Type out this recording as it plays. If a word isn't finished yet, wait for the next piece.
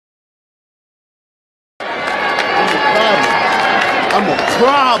I'm a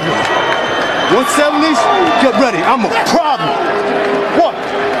problem. 170s, get ready. I'm a problem. What?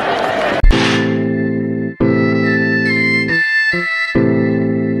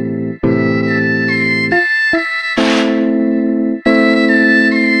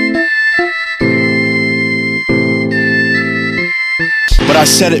 But I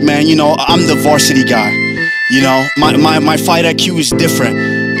said it, man, you know, I'm the varsity guy. You know, my fight IQ is different.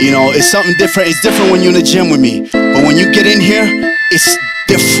 You know, it's something different. It's different when you're in the gym with me. But when you get in here, it's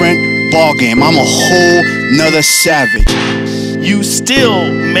different ball game. I'm a whole nother savage. You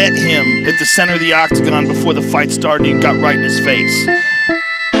still met him at the center of the octagon before the fight started and got right in his face.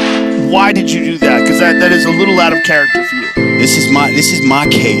 Why did you do that? Because that is a little out of character for you. This is my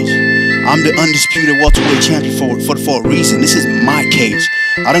cage. I'm the undisputed welterweight champion for a reason. This is my cage.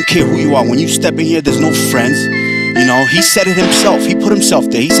 I don't care who you are. When you step in here, there's no friends. You know, he said it himself. He put himself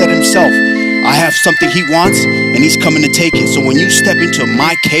there. He said it himself. I have something he wants, and he's coming to take it. So when you step into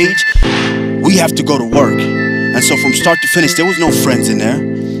my cage, we have to go to work. And so from start to finish, there was no friends in there.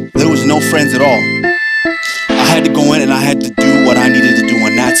 There was no friends at all. I had to go in and I had to do what I needed to do,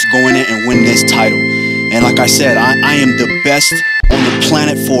 and that's go in and win this title. And like I said, I am the best on the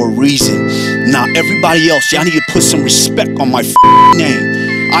planet for a reason. Now everybody else, y'all need to put some respect on my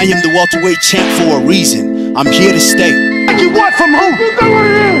name. I am the welterweight champ for a reason. I'm here to stay. You want from who? You know what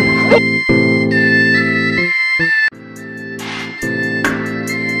it is.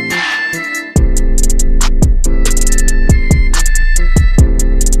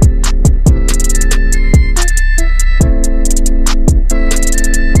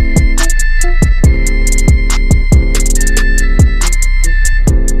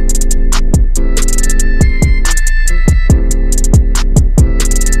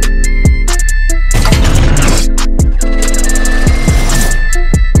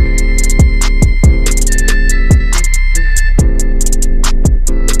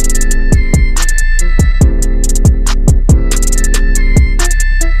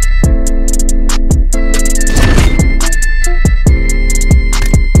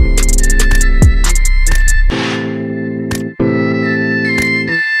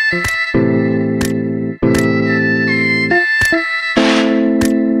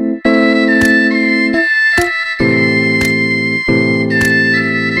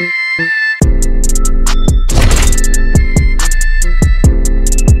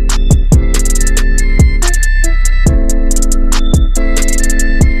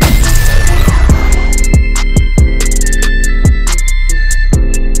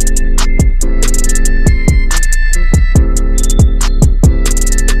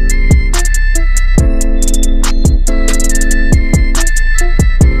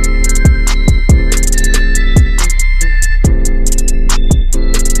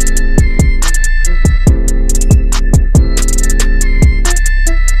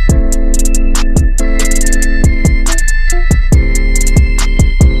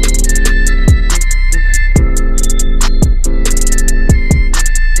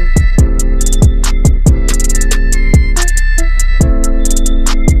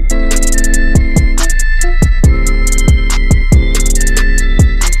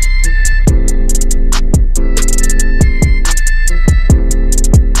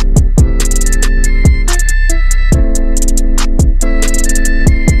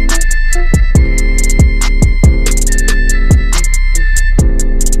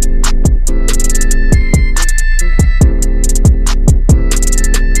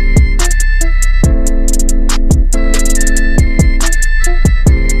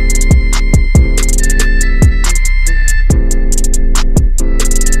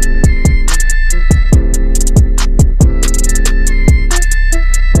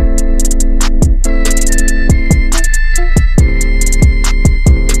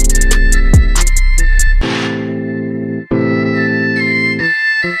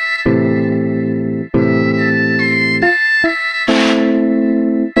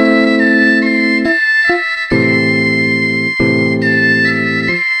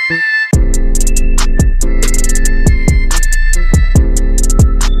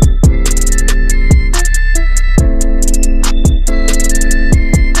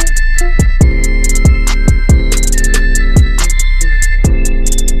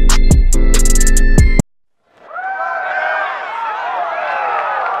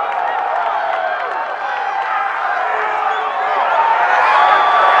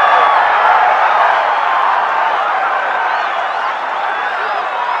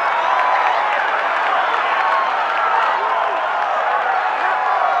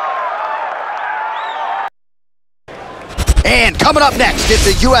 And coming up next, it's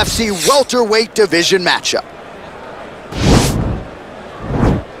a UFC welterweight division matchup.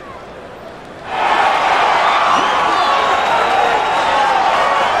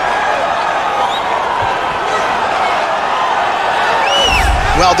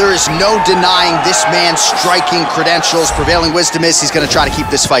 Well, there is no denying this man's striking credentials. Prevailing wisdom is he's going to try to keep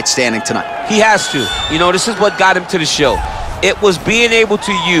this fight standing tonight. He has to. You know, this is what got him to the show. It was being able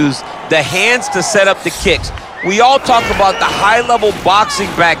to use the hands to set up the kicks. We all talk about the high-level boxing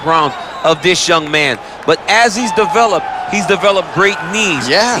background of this young man, but as he's developed great knees.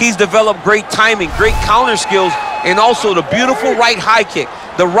 Yeah. He's developed great timing, great counter skills, and also the beautiful right high kick.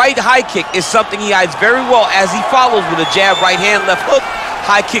 The right high kick is something he hides very well as he follows with a jab, right hand, left hook.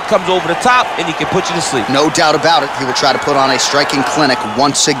 High kick comes over the top, and he can put you to sleep. No doubt about it. He will try to put on a striking clinic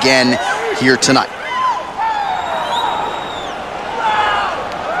once again here tonight.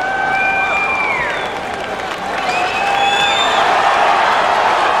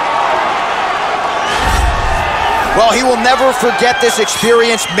 Well, he will never forget this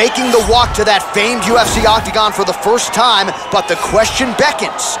experience, making the walk to that famed UFC octagon for the first time, but the question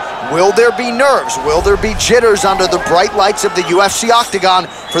beckons. Will there be nerves? Will there be jitters under the bright lights of the UFC octagon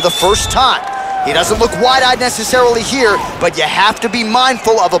for the first time? He doesn't look wide-eyed necessarily here, but you have to be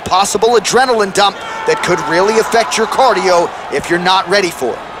mindful of a possible adrenaline dump that could really affect your cardio if you're not ready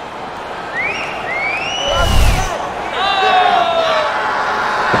for it.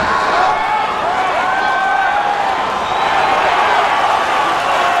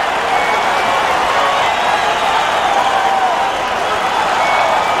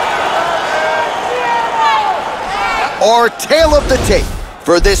 Our tale of the tape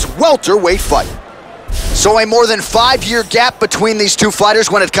for this welterweight fight. So a more than 5-year gap between these two fighters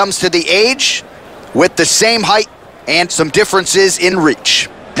when it comes to the age, with the same height and some differences in reach.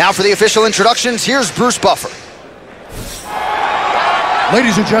 Now for the official introductions, here's Bruce Buffer.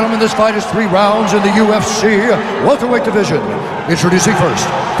 Ladies and gentlemen, this fight is 3 rounds in the UFC welterweight division. Introducing first,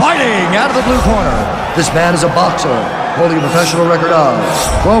 fighting out of the blue corner. This man is a boxer, holding a professional record of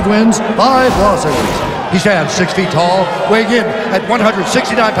 12 wins, 5 losses. He stands 6 feet tall, weighing in at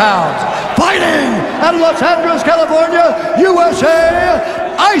 169 pounds. Fighting out of Los Angeles, California, USA,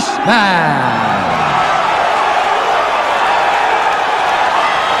 Iceman.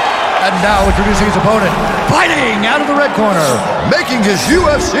 And now introducing his opponent, fighting out of the red corner, making his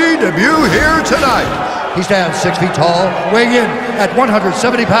UFC debut here tonight. He stands 6 feet tall, weighing in at 170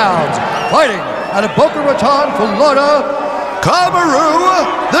 pounds. Fighting out of Boca Raton, Florida,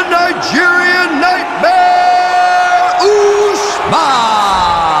 Kamaru, the Nigerian Nightmare Usman.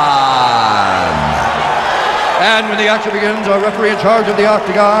 And when the action begins, our referee in charge of the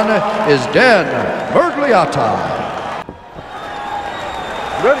octagon is Dan Mergliata.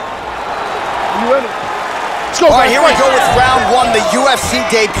 Ready? You ready? Let's go. All right, here we go with round 1. The UFC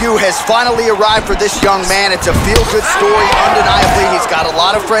debut has finally arrived for this young man. It's a feel-good story, undeniably. He's got a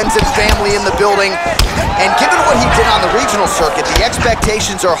lot of friends and family in the building. And given what he did on the regional circuit, the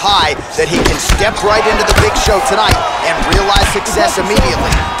expectations are high that he can step right into the big show tonight and realize success immediately.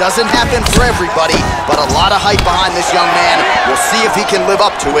 Doesn't happen for everybody, but a lot of hype behind this young man. We'll see if he can live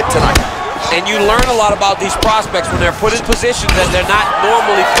up to it tonight. And you learn a lot about these prospects when they're put in positions that they're not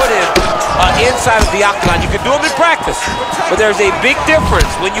normally put in inside of the octagon. You can do them in practice, but there's a big difference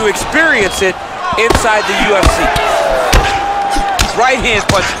when you experience it inside the UFC. Right hand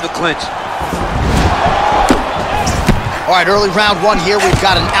punch in the clinch. All right, early round 1 here. We've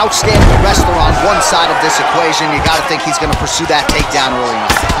got an outstanding wrestler on one side of this equation. You got to think he's going to pursue that takedown early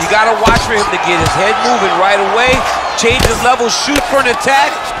on. You got to watch for him to get his head moving right away, change his level, shoot for an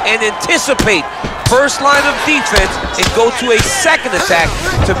attack, and anticipate first line of defense and go to a second attack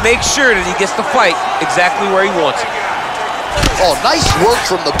to make sure that he gets the fight exactly where he wants it. Oh, nice work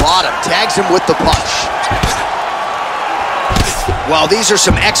from the bottom. Tags him with the punch. Well, these are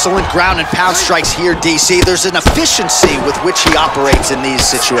some excellent ground and pound strikes here, DC. There's an efficiency with which he operates in these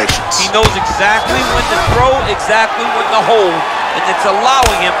situations. He knows exactly when to throw, exactly when to hold, and it's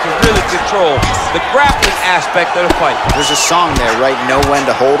allowing him to really control the grappling aspect of the fight. There's a song there, right? Know when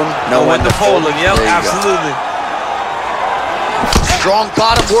to hold him, know when to fold him. Yep, absolutely. Strong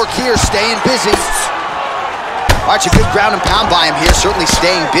bottom work here, staying busy. All right, a good ground and pound by him here, certainly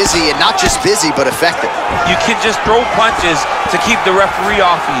staying busy, and not just busy, but effective. You can just throw punches to keep the referee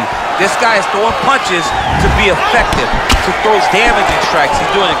off of you. This guy is throwing punches to be effective, to throw damaging strikes. He's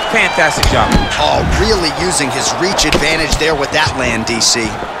doing a fantastic job. Oh, really using his reach advantage there with that land, DC.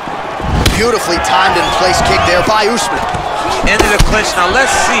 Beautifully timed and placed kick there by Usman. Into the clinch. Now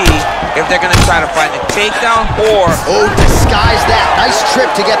let's see if they're going to try to find a takedown or... Oh, disguise that. Nice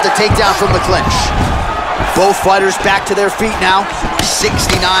trip to get the takedown from the clinch. Both fighters back to their feet now.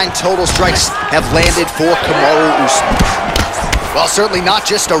 69 total strikes have landed for Kamaru Usman. Well, certainly not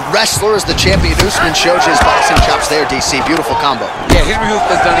just a wrestler, as the champion Usman showed his boxing chops there, DC. Beautiful combo. Yeah, Henry Hooft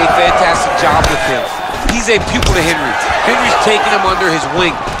has done a fantastic job with him. he's a pupil to Henry. Henry's taking him under his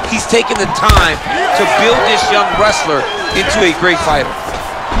wing. He's taking the time to build this young wrestler into a great fighter.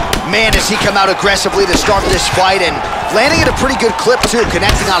 Man, does he come out aggressively to start this fight, and landing at a pretty good clip too,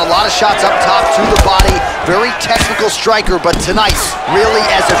 connecting on a lot of shots up top to the body. Very technical striker, but tonight, really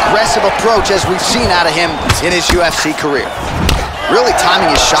as aggressive approach as we've seen out of him in his UFC career. Really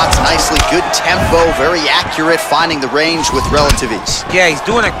timing his shots nicely, good tempo, very accurate, finding the range with relative ease. Yeah, he's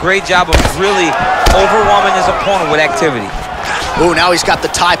doing a great job of really overwhelming his opponent with activity. Ooh, now he's got the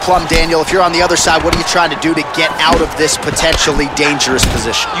tie plum, Daniel. If you're on the other side, what are you trying to do to get out of this potentially dangerous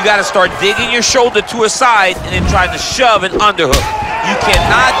position? You got to start digging your shoulder to a side and then trying to shove an underhook. You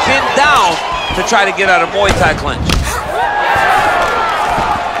cannot bend down to try to get out of Muay Thai clinch.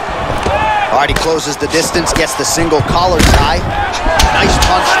 All right, he closes the distance, gets the single collar tie. Nice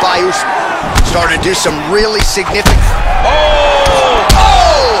punch by Usman. Starting to do some really significant... Oh!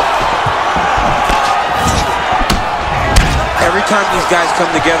 Oh! Every time these guys come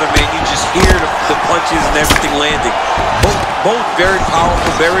together, man, you just hear the punches and everything landing. Both very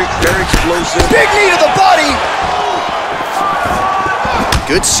powerful, very explosive. Big knee to the body!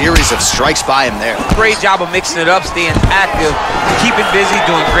 Good series of strikes by him there. Great job of mixing it up, staying active, keeping busy,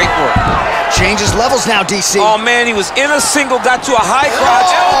 doing great work. Changes levels now, DC. Oh, man, he was in a single, got to a high crotch.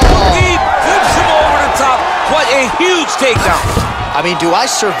 He flips him over the top. What a huge takedown. I mean, do I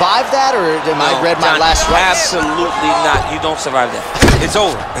survive that, or am I read my last rights? Absolutely not. You don't survive that. It's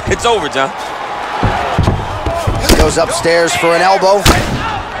over. It's over, John. Goes upstairs for an elbow.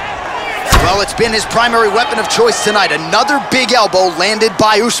 Well, it's been his primary weapon of choice tonight. Another big elbow landed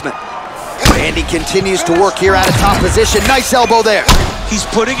by Usman. And he continues to work here out of top position. Nice elbow there. He's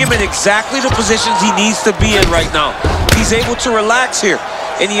putting him in exactly the positions he needs to be in right now. He's able to relax here.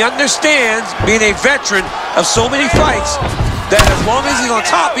 And he understands, being a veteran of so many fights, that as long as he's on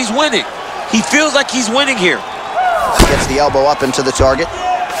top, he's winning. He feels like he's winning here. Gets the elbow up into the target.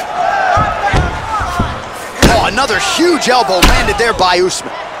 Oh, another huge elbow landed there by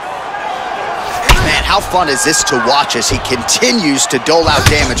Usman. Man, how fun is this to watch as he continues to dole out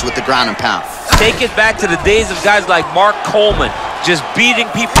damage with the ground and pound. Take it back to the days of guys like Mark Coleman, just beating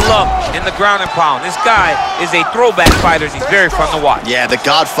people up in the ground and pound. This guy is a throwback fighter, and he's very fun to watch. Yeah, the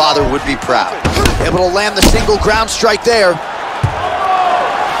Godfather would be proud. Able to land the single ground strike there.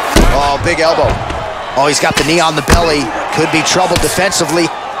 Oh, big elbow. Oh, he's got the knee on the belly. Could be trouble defensively.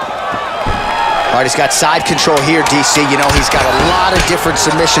 All right, he's got side control here, DC. You know, he's got a lot of different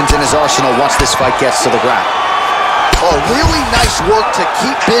submissions in his arsenal once this fight gets to the ground. Oh, really nice work to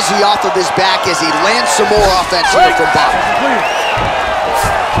keep busy off of his back as he lands some more offense here from bottom.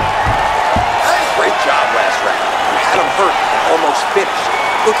 Great job last round. You had him hurt and almost finished.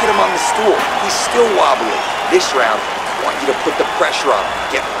 Look at him on the stool. He's still wobbly. This round, I want you to put the pressure on him,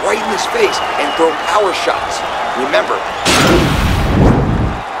 get right in his face, and throw power shots. Remember,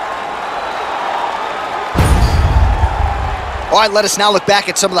 all right, let us now look back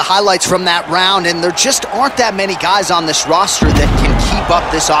at some of the highlights from that round, and there just aren't that many guys on this roster that can keep up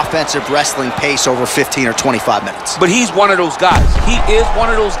this offensive wrestling pace over 15 or 25 minutes. But he's one of those guys. He is one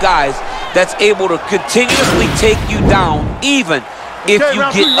of those guys that's able to continuously take you down, even if you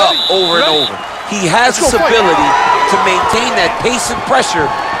get up over and over. He has this ability to maintain that pace and pressure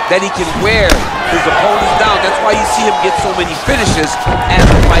that he can wear his opponents down. That's why you see him get so many finishes as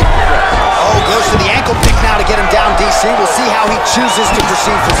the fight progresses. Oh, goes to the ankle pick now to get him down, DC. We'll see how he chooses to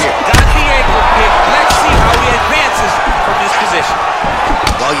proceed from here. Got the ankle pick. Let's see how he advances from this position.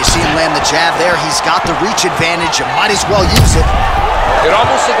 Well, you see him land the jab there. He's got the reach advantage. You might as well use it. It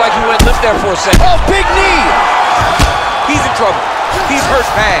almost looked like he went limp there for a second. Oh, big knee! He's in trouble. He's hurt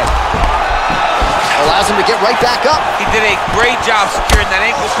bad. Allows him to get right back up. He did a great job securing that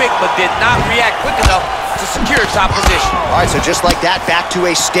ankle pick, but did not react quick enough to secure top position. All right, so just like that, back to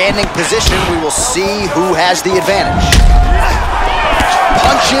a standing position. We will see who has the advantage.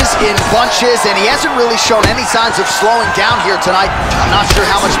 Punches in bunches, and he hasn't really shown any signs of slowing down here tonight. I'm not sure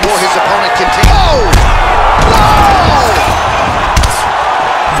how much more his opponent can take. Oh! Whoa!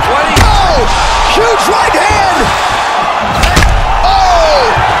 What is... Oh! Huge right hand! Oh!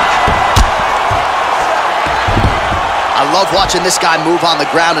 I love watching this guy move on the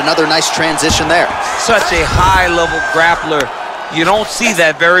ground. Another nice transition there. Such a high-level grappler. You don't see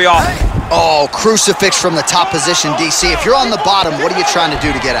that very often. Oh, crucifix from the top position, DC. If you're on the bottom, what are you trying to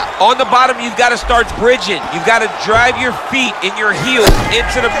do to get out? On the bottom, you've got to start bridging. You've got to drive your feet and your heels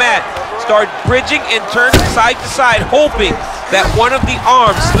into the mat. Start bridging and turning side to side, hoping that one of the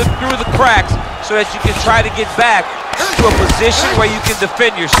arms slips through the cracks so that you can try to get back to a position where you can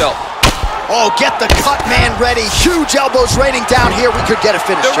defend yourself. Oh, get the cut man ready. Huge elbows raining down here. We could get a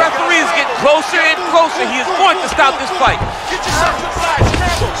finish. The referee is getting closer and closer. He is going to stop this fight. Get yourself to the side.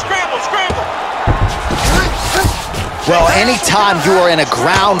 Scramble, scramble, scramble. Well, anytime you are in a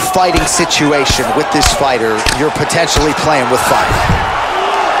ground fighting situation with this fighter, you're potentially playing with fire.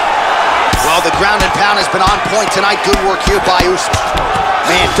 Well, the ground and pound has been on point tonight. Good work here by Usman.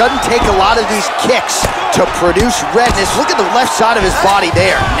 Man, doesn't take a lot of these kicks to produce redness. Look at the left side of his body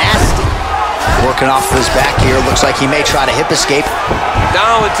there. Nasty. Working off of his back here. Looks like he may try to hip escape.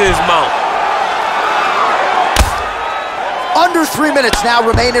 Down into his mount. Under 3 minutes now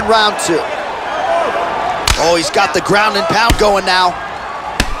remain in round 2. Oh, he's got the ground and pound going now.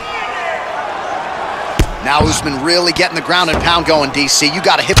 Now Usman really getting the ground and pound going, DC. You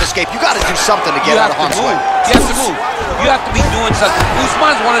got to hip escape. You got to do something to get out of harm's way. You have to move. You have to be doing something.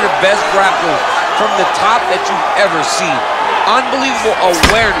 Usman is one of the best grapplers from the top that you've ever seen. Unbelievable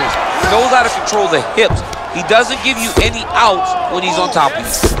awareness. Knows how to control the hips. He doesn't give you any outs when he's on top of you.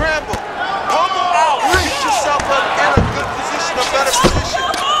 Scramble. Pummel out. Get yourself up in a good position, a better position.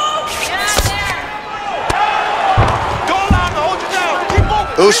 Don't allow him to hold you down. Keep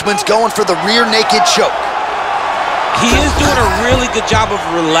moving. Usman's going for the rear naked choke. He is doing a really good job of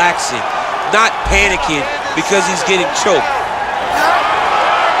relaxing, not panicking because he's getting choked.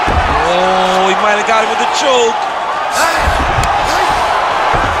 Oh, he might have got him with a choke.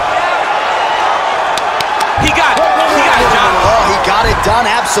 He got it. He got it, John. Oh, he got it done,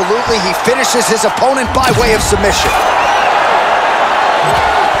 absolutely. He finishes his opponent by way of submission.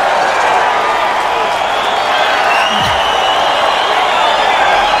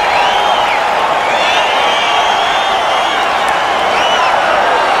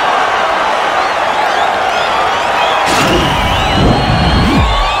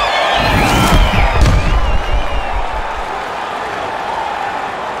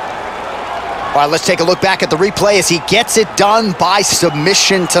 All right, let's take a look back at the replay as he gets it done by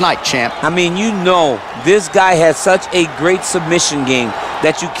submission tonight, champ. I mean, you know, this guy has such a great submission game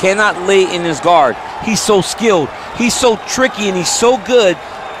that you cannot lay in his guard. He's so skilled, he's so tricky, and he's so good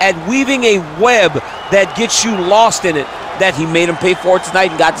at weaving a web that gets you lost in it that he made him pay for it tonight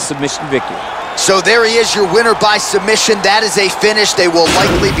and got the submission victory. So there he is, your winner by submission. That is a finish they will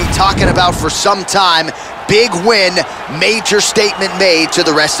likely be talking about for some time. Big win, major statement made to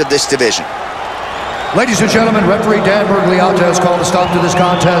the rest of this division. Ladies and gentlemen, referee Dan G.O.A.T.S called a stop to this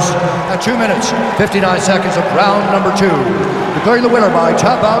contest at 2 minutes, 59 seconds of round number 2. Declaring the winner by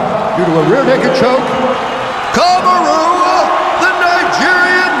tap out due to a rear naked choke, Kamaru, the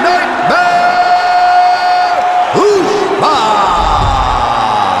Nigerian Nightmare, Usman.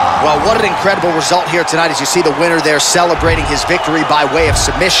 Well, what an incredible result here tonight as you see the winner there celebrating his victory by way of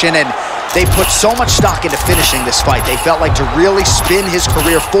submission, and they put so much stock into finishing this fight. They felt like to really spin his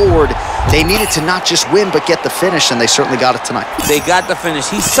career forward, they needed to not just win, but get the finish, and they certainly got it tonight. They got the finish.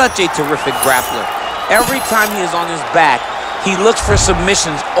 He's such a terrific grappler. Every time he is on his back, he looks for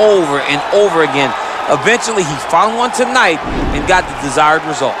submissions over and over again. Eventually, he found one tonight and got the desired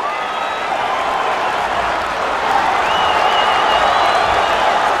result.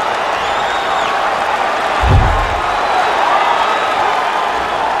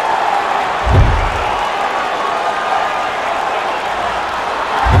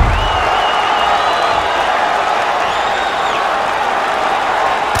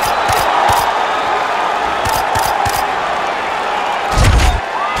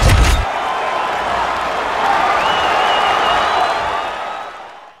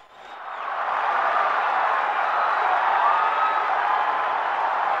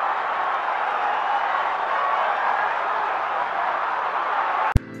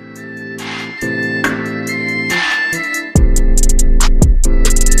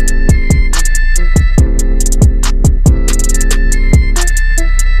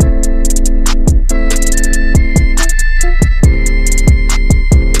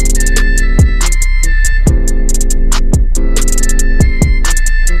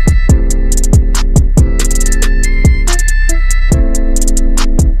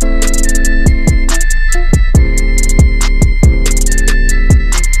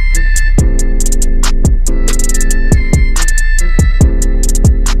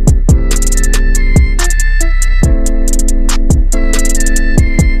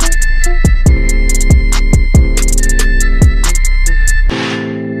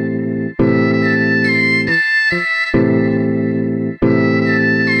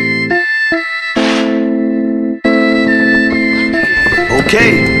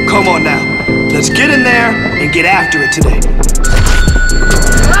 Okay, come on now. Let's get in there and get after it today.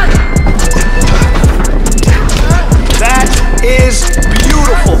 That is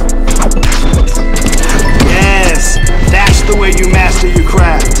beautiful.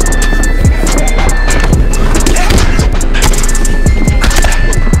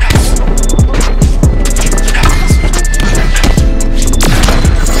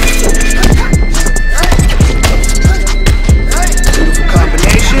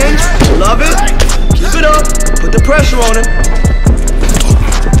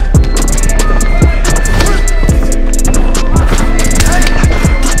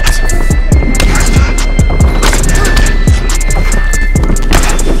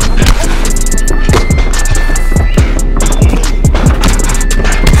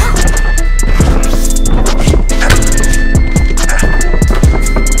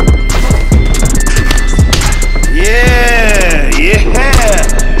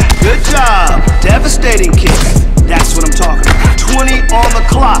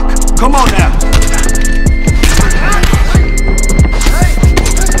 Come on now.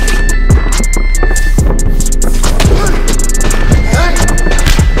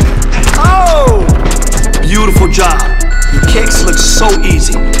 Oh! Beautiful job. Your kicks look so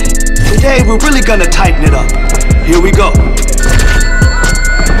easy. Today, we're really gonna tighten it up. Here we go.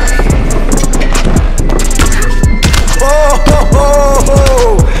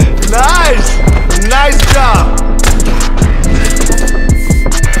 Oh, nice! Nice job!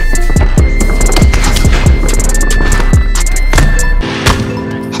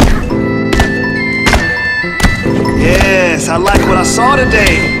 Yes, I like what I saw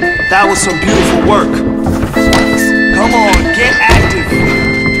today. That was some beautiful work. Come on, get active.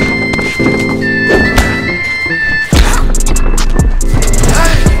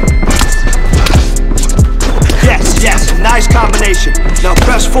 Yes, nice combination. Now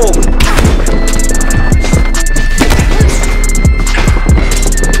press forward.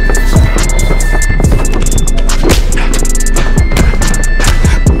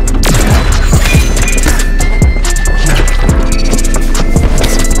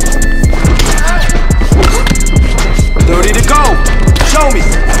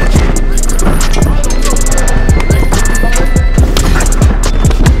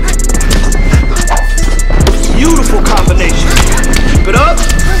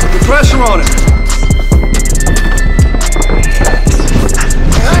 On it.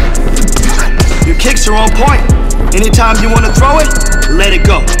 Your kicks are on point. Anytime you want to throw it, let it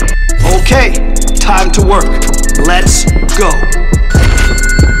go. Okay, time to work. Let's go.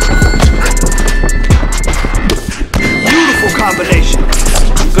 Beautiful combination.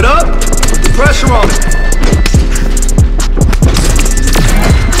 Keep it up, put the pressure on it.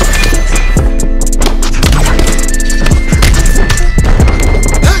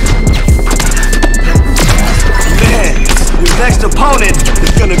 Next opponent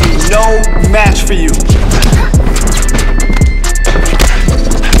is gonna be no match for you.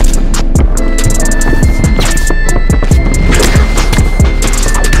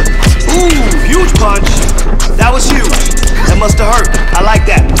 Ooh, huge punch. That was huge. That must have hurt. I like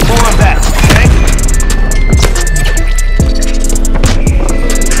that. More on that, okay?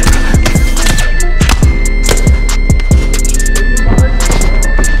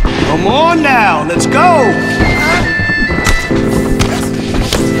 Come on now, let's go.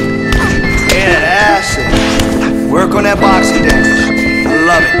 Work on that boxing damage. I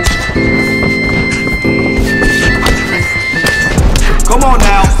love it. Come on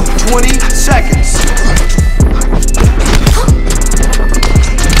now, 20 seconds.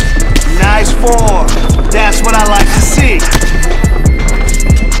 Nice form. That's what I like to see.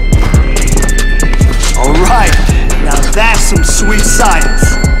 All right, now that's some sweet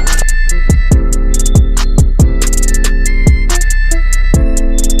science.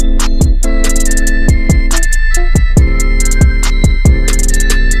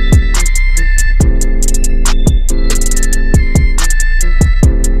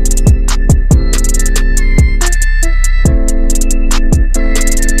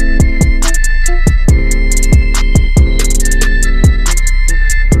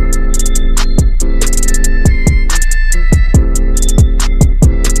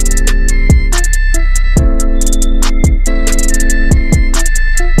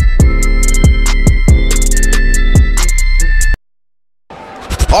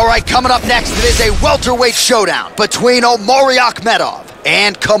 Coming up next, it is a welterweight showdown between Nurmagomedov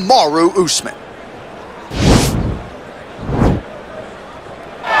and Kamaru Usman.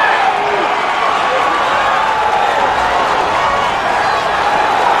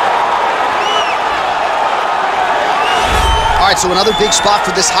 All right, so another big spot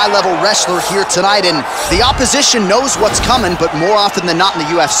for this high-level wrestler here tonight, and the opposition knows what's coming, but more often than not in the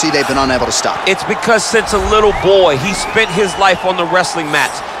UFC, they've been unable to stop. It's because since a little boy, he spent his life on the wrestling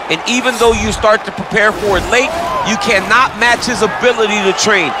mats. And even though you start to prepare for it late, you cannot match his ability to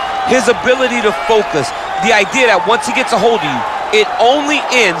train, his ability to focus. The idea that once he gets a hold of you, it only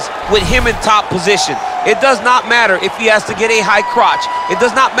ends with him in top position. It does not matter if he has to get a high crotch. It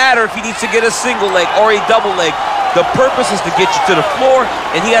does not matter if he needs to get a single leg or a double leg. The purpose is to get you to the floor,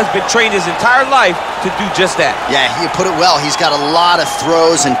 and he has been trained his entire life to do just that. Yeah, you put it well. He's got a lot of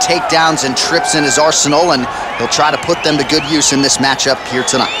throws and takedowns and trips in his arsenal, and he'll try to put them to good use in this matchup here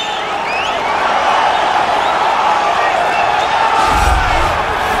tonight.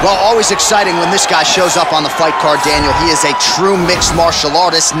 Well, always exciting when this guy shows up on the fight card, Daniel. He is a true mixed martial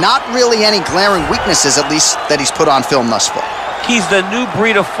artist. Not really any glaring weaknesses, at least, that he's put on film thus far. He's the new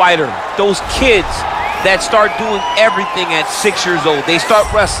breed of fighter. Those kids that start doing everything at 6 years old. They start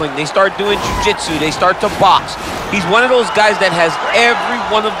wrestling, they start doing jiu-jitsu, they start to box. He's one of those guys that has every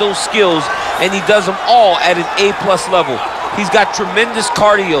one of those skills, and he does them all at an A+ level. He's got tremendous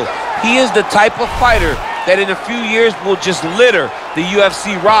cardio. He is the type of fighter that in a few years will just litter the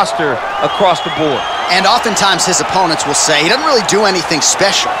UFC roster across the board. And oftentimes his opponents will say he doesn't really do anything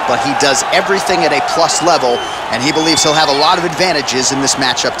special, but he does everything at a plus level, and he believes he'll have a lot of advantages in this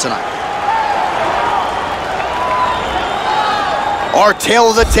matchup tonight. Our tail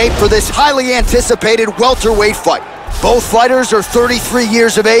of the tape for this highly anticipated welterweight fight. Both fighters are 33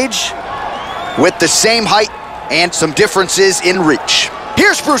 years of age, with the same height and some differences in reach.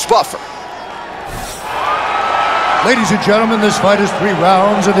 Here's Bruce Buffer. Ladies and gentlemen, this fight is 3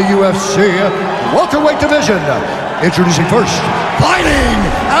 rounds in the UFC welterweight division. Introducing first, fighting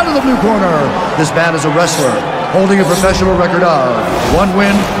out of the blue corner. This man is a wrestler, holding a professional record of 1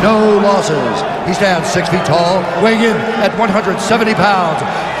 win, no losses. He stands 6 feet tall, weighing in at 170 pounds.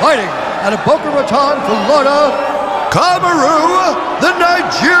 Fighting out of Boca Raton, Florida, Kamaru, the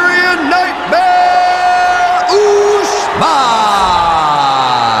Nigerian Nightmare Usman.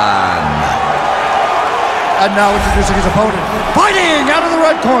 And now introducing his opponent, fighting out of the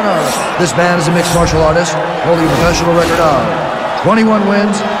red corner. This man is a mixed martial artist, holding a professional record of 21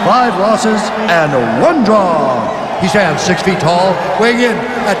 wins, 5 losses, and 1 draw. He stands 6 feet tall, weighing in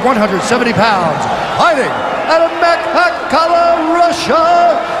at 170 pounds. Fighting out of Makhachkala,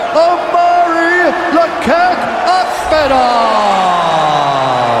 Russia, Nurmagomedov.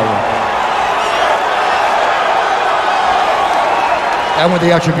 And when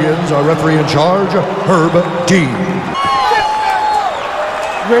the action begins, our referee in charge, Herb Dean.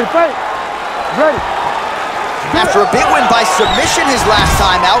 Ready to fight? Ready. After a big win by submission his last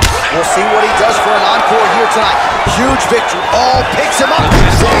time out, we'll see what he does for an encore here tonight. Huge victory. Oh, picks him up.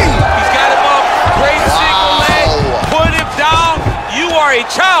 He's got him up. Great single leg. Put him down. You are a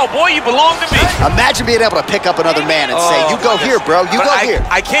child, boy. You belong to me. Imagine being able to pick up another man and say, you go here, bro. You go here.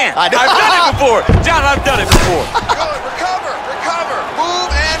 I can't. I've done it before. John, I've done it before. Good. Recover. Recover.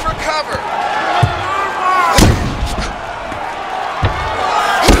 Move and recover.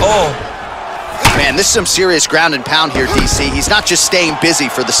 Oh. Man, this is some serious ground and pound here, DC. He's not just staying busy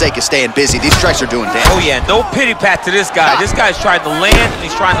for the sake of staying busy. These strikes are doing damage. Oh, yeah. No pity pat to this guy. This guy's trying to land, and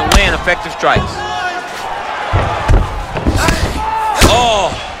he's trying to land effective strikes. Oh.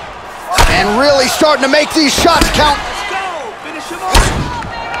 And really starting to make these shots count. Let's go. Finish him off.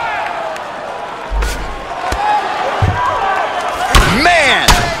 Man.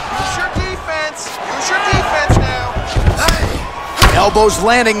 Use your defense. Use your defense now. Elbows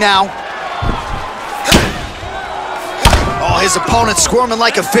landing now. Oh, his opponent's squirming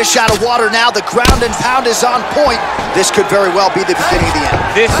like a fish out of water now. The ground and pound is on point. This could very well be the beginning of the end.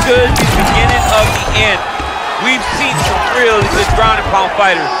 This could be the beginning of the end. We've seen some really good ground and pound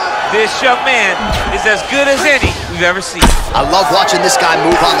fighters. This young man is as good as any we've ever seen. I love watching this guy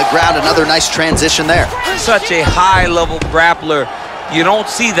move on the ground. Another nice transition there. Such a high-level grappler. You don't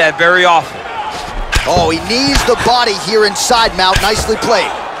see that very often. Oh, he knees the body here inside mount. Nicely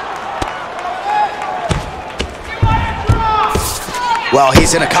played. Well,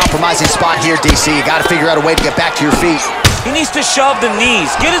 he's in a compromising spot here, DC. You got to figure out a way to get back to your feet. He needs to shove the knees.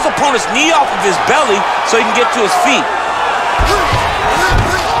 Get his opponent's knee off of his belly so he can get to his feet.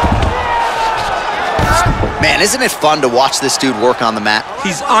 Man, isn't it fun to watch this dude work on the mat?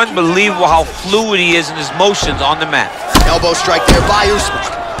 He's unbelievable how fluid he is in his motions on the mat. Elbow strike there by Usman.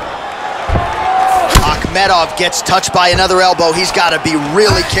 Akhmedov gets touched by another elbow. He's got to be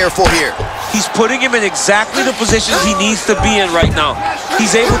really careful here. He's putting him in exactly the positions he needs to be in right now.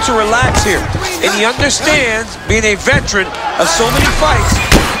 He's able to relax here. And he understands, being a veteran of so many fights,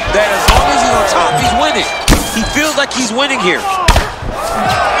 that as long as he's on top, he's winning. He feels like he's winning here.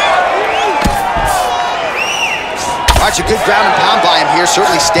 All right, a good ground and pound by him here,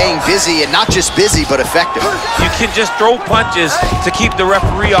 certainly staying busy, and not just busy, but effective. You can just throw punches to keep the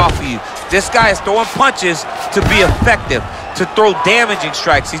referee off of you. This guy is throwing punches to be effective, to throw damaging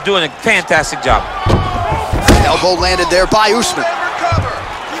strikes. He's doing a fantastic job. Elbow landed there by Usman.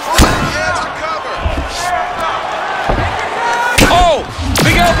 Oh,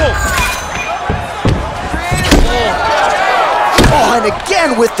 big elbow. Oh, and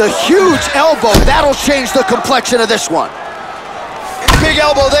again with the huge elbow. That'll change the complexion of this one. Big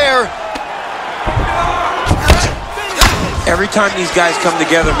elbow there. Every time these guys come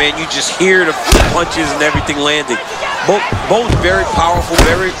together, man, you just hear the punches and everything landing. Both very powerful,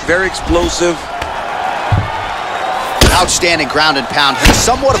 very explosive. Outstanding ground and pound. It's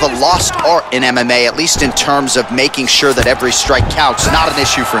somewhat of a lost art in MMA, at least in terms of making sure that every strike counts. Not an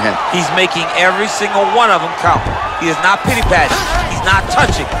issue for him. He's making every single one of them count. He is not pity-patting. He's not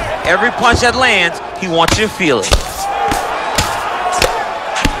touching. Every punch that lands, he wants you to feel it.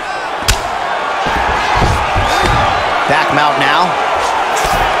 Back mount now.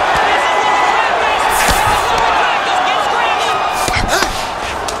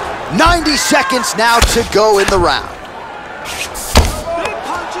 "90 seconds now to go in the round.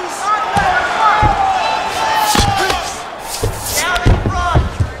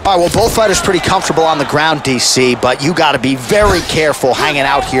 All right, well, both fighters pretty comfortable on the ground, DC, but you got to be very careful hanging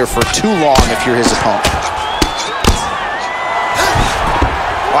out here for too long if you're his opponent.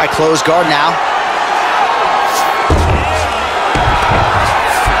 All right, close guard now.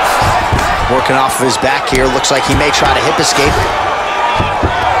 Working off of his back here. Looks like he may try to hip escape.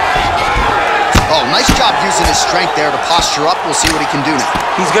 Oh, nice job using his strength there to posture up. We'll see what he can do now.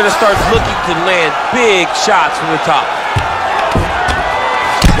 He's going to start looking to land big shots from the top.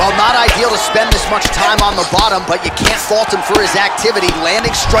 Well, not ideal to spend this much time on the bottom, but you can't fault him for his activity.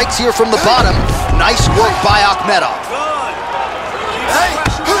 Landing strikes here from the bottom. Nice work by Akhmedov.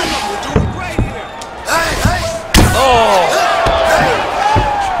 Oh!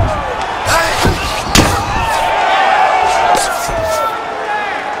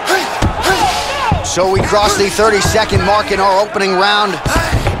 So we cross the 30-second mark in our opening round.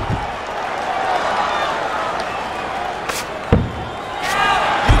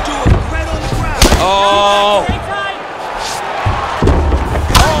 Oh!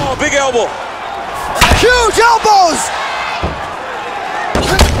 Oh, big elbow. Huge elbows!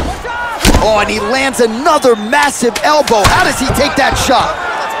 Oh, and he lands another massive elbow. How does he take that shot?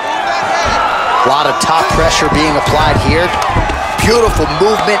 A lot of top pressure being applied here. Beautiful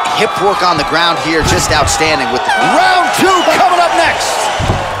movement, hip work on the ground here, just outstanding. With round two coming up next.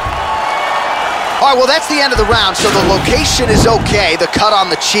 All right, well, that's the end of the round, so the location is okay, the cut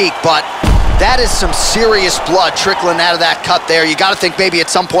on the cheek, but that is some serious blood trickling out of that cut there. You got to think maybe at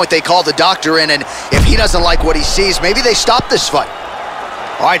some point they call the doctor in, and if he doesn't like what he sees, maybe they stop this fight.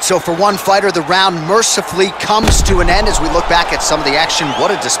 All right, so for one fighter, the round mercifully comes to an end as we look back at some of the action. What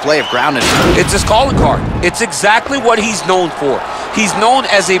a display of ground and pound. It's his calling card. It's exactly what he's known for. He's known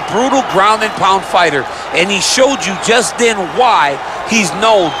as a brutal ground and pound fighter, and he showed you just then why he's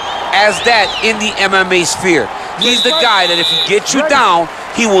known as that in the MMA sphere. He's the guy that if he gets you down,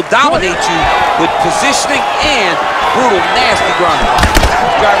 he will dominate you with positioning and brutal, nasty ground and pound.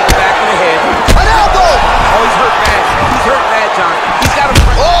 Driving the back of the head. An elbow! Oh, he's hurt bad. He's hurt bad, John. He's got him.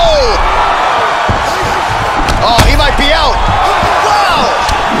 Oh! Oh, he might be out. Wow!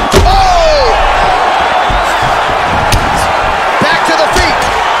 Oh! Back to the feet.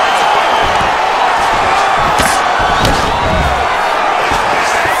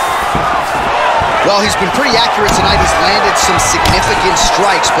 Well, he's been pretty accurate tonight. He's landed some significant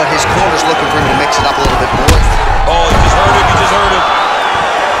strikes, but his corner's looking for him to mix it up a little bit more. Oh, he just hurt him. He just hurt him.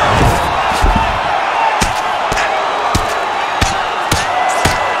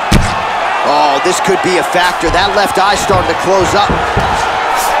 Oh, this could be a factor. That left eye starting to close up.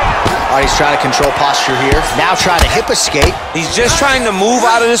 All right, he's trying to control posture here. Now trying to hip escape. He's just trying to move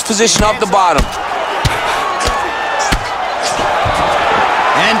out of this position up the bottom.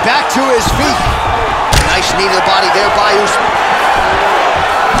 And back to his feet. Nice knee to the body there by Usman.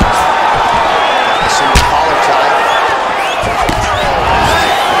 A single collar tie.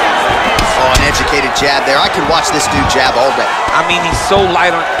 Oh, an educated jab there. I could watch this dude jab all day. I mean, he's so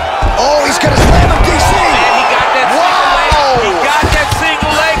light on... Oh, he's gonna slam him, DC! Man, he got that single leg. He got that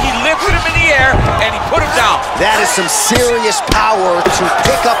single leg. He lifted him in the air, and he put him down. That is some serious power to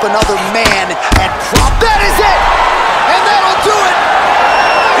pick up another man and prop. That is it! And that'll do it!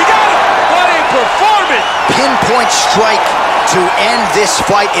 He got him! What a performance! Pinpoint strike to end this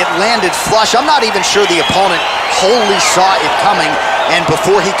fight. It landed flush. I'm not even sure the opponent wholly saw it coming, and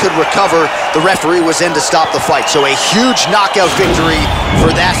before he could recover, the referee was in to stop the fight. So a huge knockout victory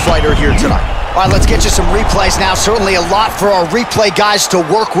for that fighter here tonight. All right, let's get you some replays now. Certainly a lot for our replay guys to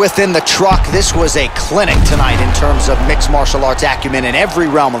work with in the truck. This was a clinic tonight in terms of mixed martial arts acumen in every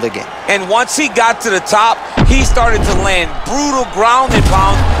realm of the game. And once he got to the top, he started to land brutal ground and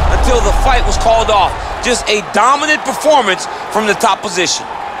pound until the fight was called off. Just a dominant performance from the top position.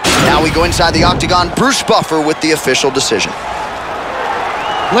 Now we go inside the octagon. Bruce Buffer with the official decision.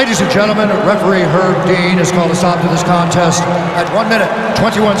 Ladies and gentlemen, referee Herb Dean has called a stop to this contest at 1 minute,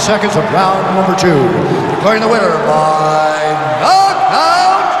 21 seconds of round number 2. Declaring the winner by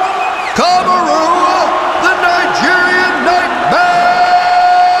knockout, Kamaru, the Nigerian Nightmare,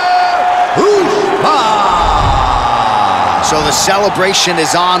 Usman. So the celebration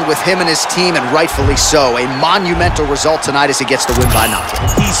is on with him and his team, and rightfully so. A monumental result tonight as he gets the win by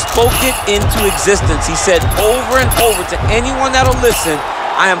knockout. He spoke it into existence. He said over and over to anyone that'll listen,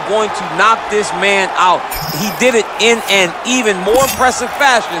 I am going to knock this man out. He did it in an even more impressive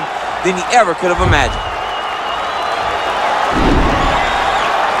fashion than he ever could have imagined.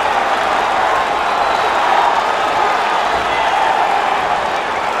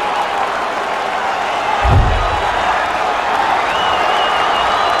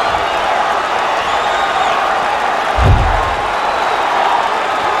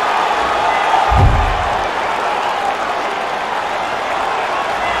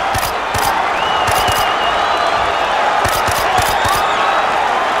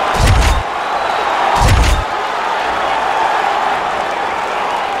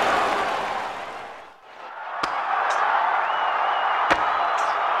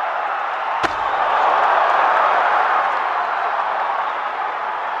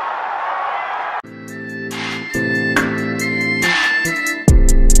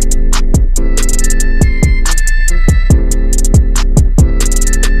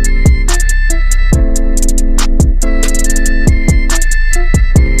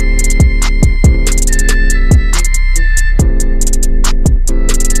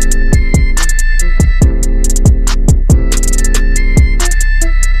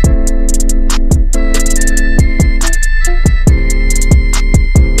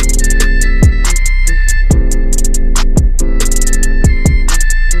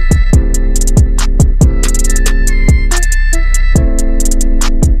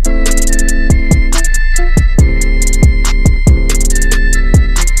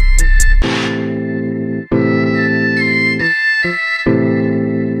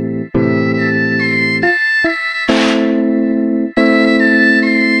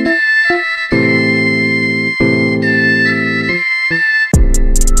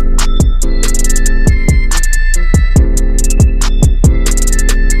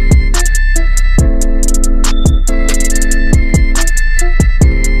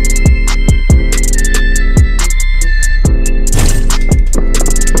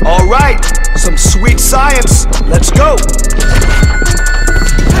 Some sweet science. Let's go.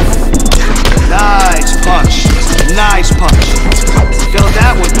 Nice punch. Nice punch. Feel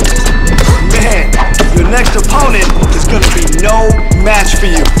that one? Man, your next opponent is going to be no match for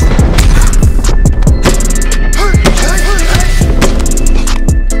you.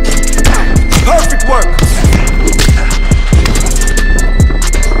 Perfect work.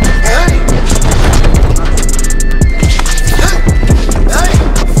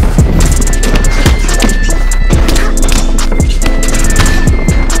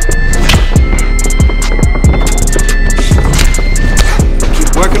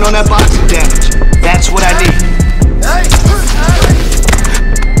 Working on that boxing damage. That's what I need.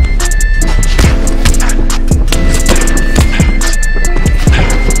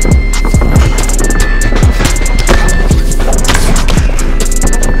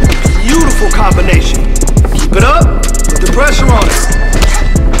 Beautiful combination. Keep it up. Put the pressure on it.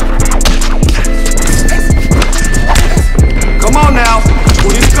 Come on now.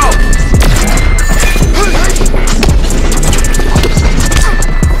 Where do you go?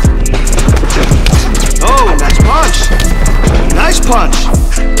 Nice punch.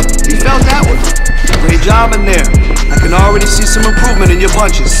 He felt that one. Great job in there. I can already see some improvement in your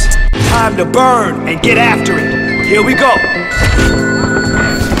punches. Time to burn and get after it. Here we go.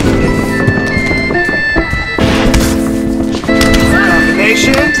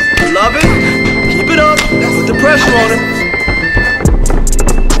 Combination. Love it. Keep it up. Put the pressure on it.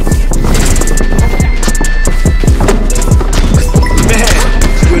 Man,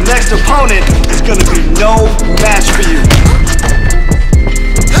 your next opponent is going to be no match for you.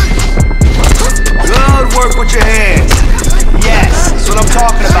 Good work with your hands. Yes, that's what I'm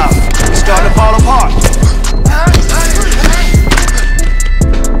talking about. It's starting to fall apart.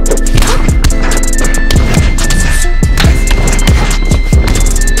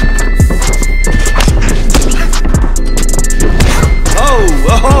 Oh,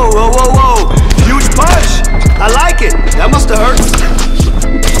 whoa, whoa, whoa, whoa. Huge punch. I like it. That must have hurt.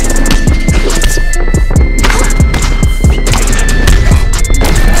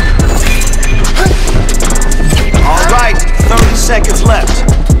 Right, 30 seconds left.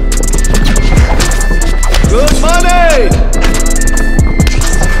 Good money!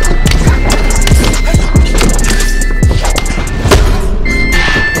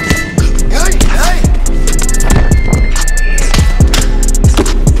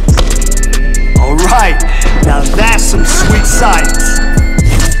 All right, now that's some sweet science.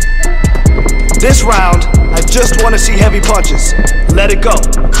 This round, I just want to see heavy punches. Let it go.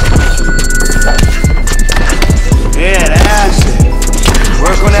 Yeah, that's it.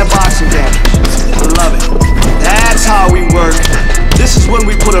 Work on that boxing damage. I love it. That's how we work. This is when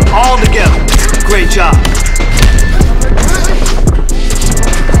we put it all together. Great job.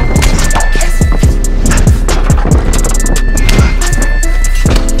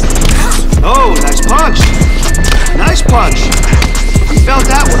 Oh, nice punch. Nice punch. He felt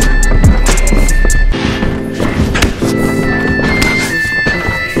that one.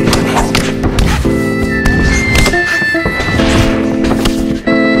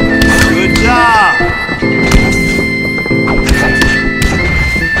 Good job.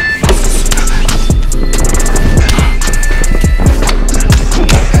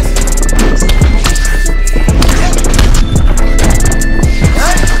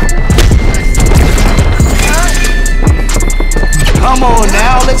 Come on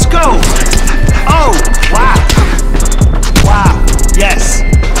now, let's go. Oh, wow. Wow, yes.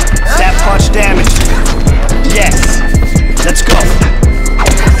 That punch damaged me. Yes. Let's go.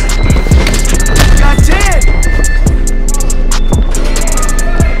 Got 10.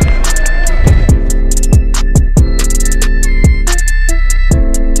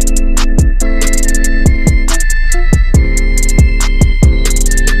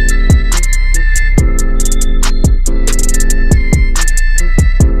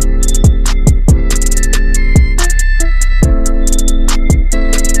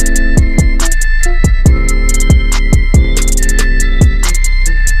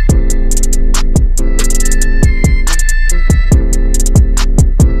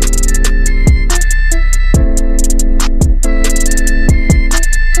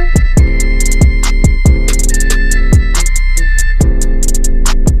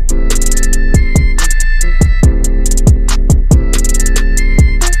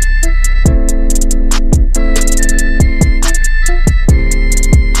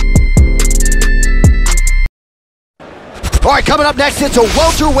 All right, coming up next, it's a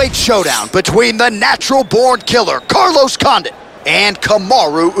welterweight showdown between the natural-born killer, Carlos Condit, and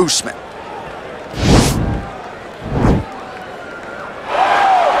Kamaru Usman.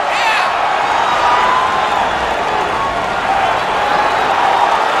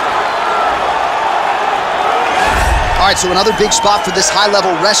 All right, so another big spot for this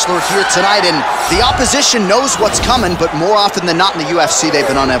high-level wrestler here tonight, and the opposition knows what's coming, but more often than not in the UFC, they've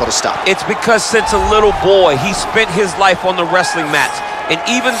been unable to stop. It's because since a little boy, he spent his life on the wrestling mats. And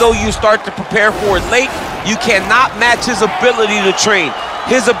even though you start to prepare for it late, you cannot match his ability to train,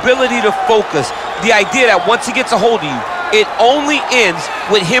 his ability to focus. The idea that once he gets a hold of you, it only ends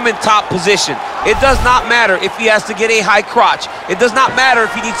with him in top position. It does not matter if he has to get a high crotch. It does not matter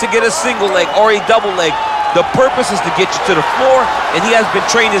if he needs to get a single leg or a double leg. The purpose is to get you to the floor, and he has been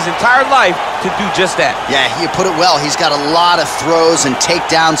trained his entire life to do just that. Yeah, you put it well. He's got a lot of throws and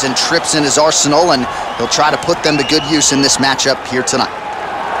takedowns and trips in his arsenal, and he'll try to put them to good use in this matchup here tonight.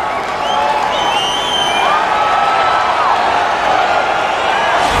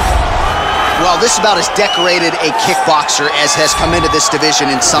 Well, this is about as decorated a kickboxer as has come into this division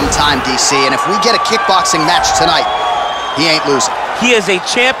in some time, DC, and if we get a kickboxing match tonight, he ain't losing. He is a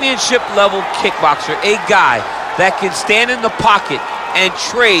championship-level kickboxer, a guy that can stand in the pocket and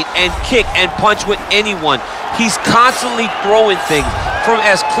trade and kick and punch with anyone. He's constantly throwing things from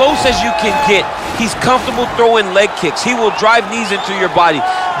as close as you can get. He's comfortable throwing leg kicks. He will drive knees into your body.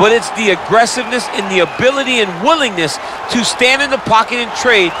 But it's the aggressiveness and the ability and willingness to stand in the pocket and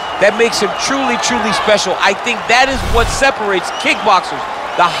trade that makes him truly, truly special. I think that is what separates kickboxers,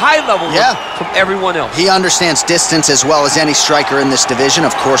 the high level, from everyone else. He understands distance as well as any striker in this division.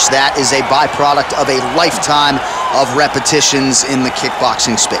 Of course, that is a byproduct of a lifetime of repetitions in the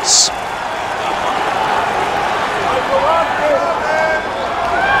kickboxing space.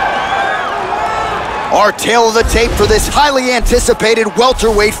 Our tale of the tape for this highly anticipated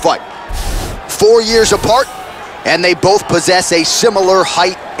welterweight fight. 4 years apart, and they both possess a similar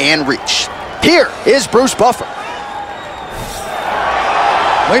height and reach. Here is Bruce Buffer.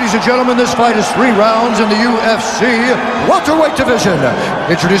 Ladies and gentlemen, this fight is 3 rounds in the UFC welterweight division.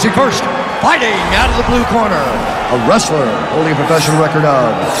 Introducing first, fighting out of the blue corner, a wrestler holding a professional record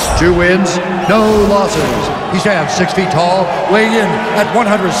of 2 wins, no losses. He stands 6 feet tall, weighing in at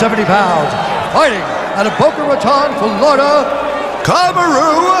 170 pounds. Fighting out of Boca Raton, Florida,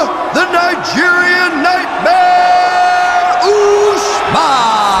 Kamaru, the Nigerian Nightmare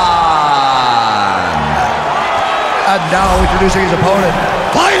Usman. And now introducing his opponent,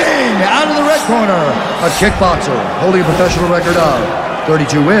 fighting out of the red corner, a kickboxer holding a professional record of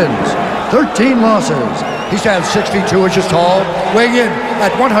 32 wins, 13 losses. He stands 6 feet 2 inches tall, weighing in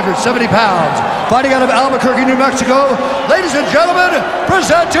at 170 pounds. fighting out of Albuquerque, New Mexico, ladies and gentlemen,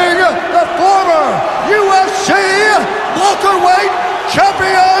 presenting the former UFC welterweight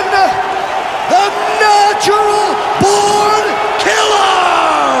champion, the natural-born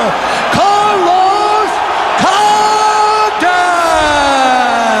killer, Kamaru Usman.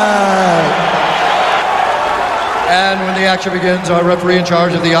 And when the action begins, our referee in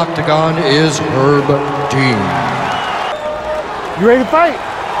charge of the octagon is Herb Dean. You ready to fight?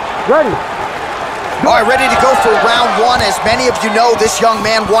 Ready. All right, ready to go for round one. As many of you know, this young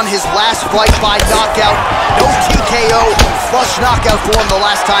man won his last fight by knockout. No TKO, flush knockout for him the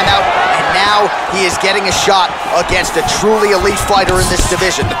last time out. And now he is getting a shot against a truly elite fighter in this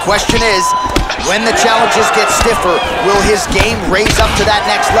division. The question is, when the challenges get stiffer, will his game raise up to that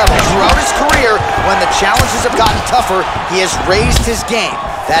next level? Throughout his career, when the challenges have gotten tougher, he has raised his game.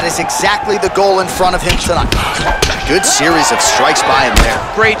 That is exactly the goal in front of him tonight. Good series of strikes by him there.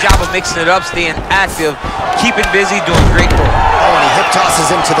 Great job of mixing it up, staying active, keeping busy, doing great work. Oh, and he hip tosses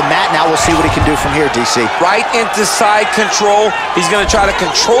him to the mat. Now we'll see what he can do from here, DC. Right into side control. He's going to try to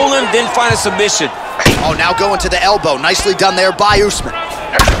control him, then find a submission. Oh, now going to the elbow. Nicely done there by Usman.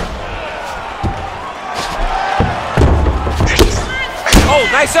 Oh,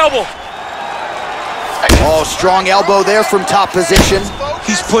 nice elbow. Oh, strong elbow there from top position.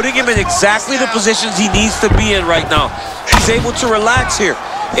 He's putting him in exactly the positions he needs to be in right now. He's able to relax here.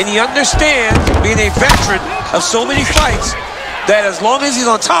 And he understands, being a veteran of so many fights, that as long as he's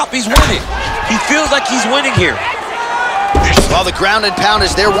on top, he's winning. He feels like he's winning here. Well, the ground and pound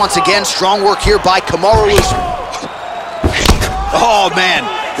is there once again. Strong work here by Kamaru Usman. Oh, man.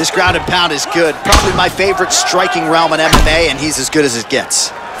 This ground and pound is good. Probably my favorite striking realm in MMA, and he's as good as it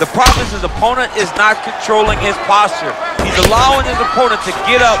gets. The problem is his opponent is not controlling his posture. He's allowing his opponent to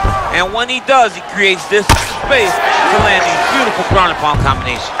get up, and when he does, he creates this space to land these beautiful ground and pound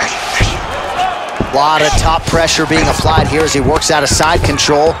combinations. A lot of top pressure being applied here as he works out of side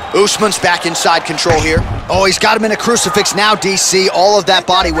control. Usman's back in side control here. Oh, he's got him in a crucifix now, DC. All of that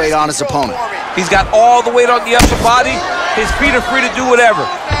body weight on his opponent. He's got all the weight on the upper body. His feet are free to do whatever.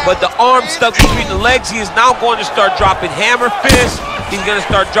 But the arm stuck between the legs. He is now going to start dropping hammer fists. He's going to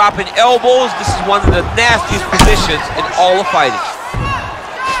start dropping elbows. This is one of the nastiest positions in all of fighting.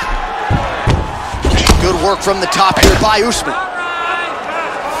 Good work from the top here by Usman.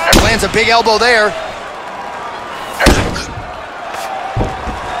 Lands a big elbow there.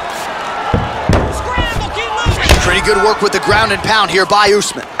 Pretty good work with the ground and pound here by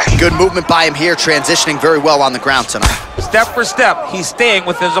Usman. Good movement by him here, transitioning very well on the ground tonight. Step for step, he's staying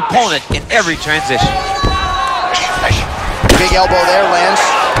with his opponent in every transition. Big elbow there, lands.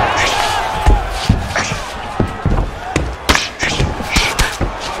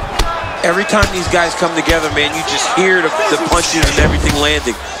 Every time these guys come together, man, you just hear the punches and everything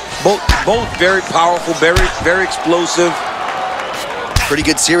landing. Both very powerful, very explosive. Pretty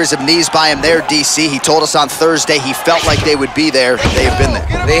good series of knees by him there, DC. He told us on Thursday he felt like they would be there. They have been there.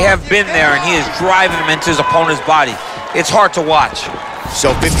 They have been there, and he is driving him into his opponent's body. It's hard to watch.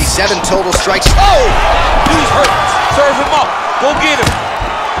 So 57 total strikes. Oh! He's hurt. Serve him up. Go get him.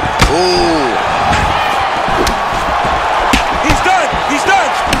 Ooh. He's done. He's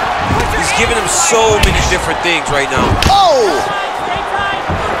done. He's giving him so many different things right now. Oh!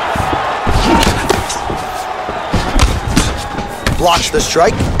 Blocks the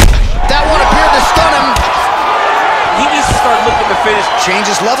strike. That one appeared to stun him. He needs to start looking to finish.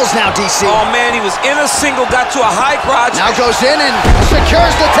 Changes levels now, DC. Oh, man, he was in a single, got to a high crotch. Now goes in and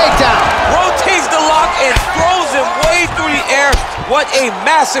secures the takedown. Rotates the lock and throws him way through the air. What a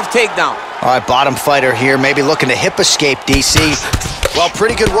massive takedown. All right, bottom fighter here, maybe looking to hip escape, DC. Well,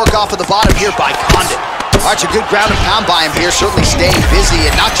 pretty good work off of the bottom here by Condit. All right, a good ground and pound by him here, certainly staying busy,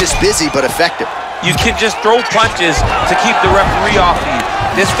 and not just busy, but effective. You can just throw punches to keep the referee off of you.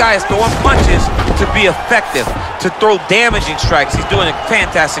 This guy is throwing punches to be effective, to throw damaging strikes. He's doing a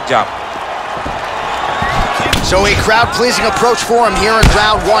fantastic job. So a crowd-pleasing approach for him here in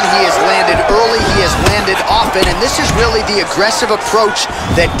round one. He has landed early, he has landed often, and this is really the aggressive approach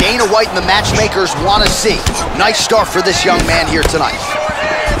that Dana White and the matchmakers want to see. Nice start for this young man here tonight.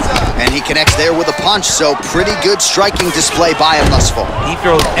 And he connects there with a punch, so pretty good striking display by him thus far. He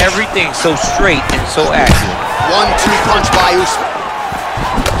throws everything so straight and so accurate. 1-2 punch by Usman.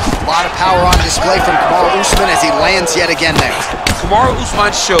 A lot of power on display from Kamaru Usman as he lands yet again there. Kamaru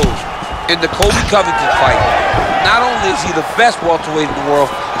Usman showed in the Colby Covington fight, not only is he the best welterweight in the world,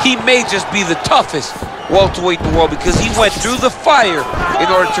 he may just be the toughest welterweight in the world because he went through the fire in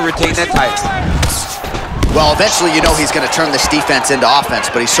order to retain that title. Well, eventually, you know he's going to turn this defense into offense,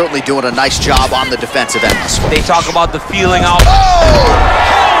 but he's certainly doing a nice job on the defensive end. They talk about the feeling out. Oh!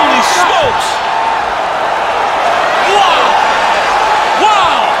 Holy smokes!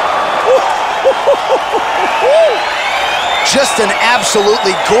 Just an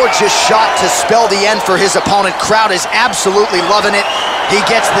absolutely gorgeous shot to spell the end for his opponent. Crowd is absolutely loving it. He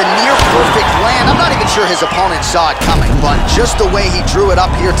gets the near-perfect land. I'm not even sure his opponent saw it coming, but just the way he drew it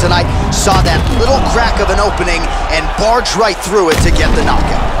up here tonight, saw that little crack of an opening and barged right through it to get the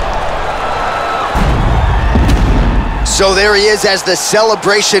knockout. So there he is as the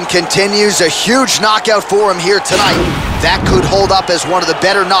celebration continues. A huge knockout for him here tonight. That could hold up as one of the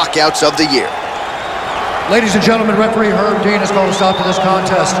better knockouts of the year. Ladies and gentlemen, referee Herb Dean has called a stop to this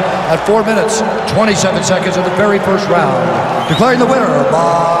contest at 4 minutes, 27 seconds of the very first round, declaring the winner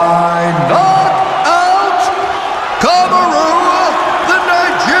by knockout, Kamaru, the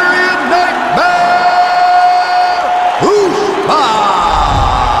Nigerian Nightmare, Usman.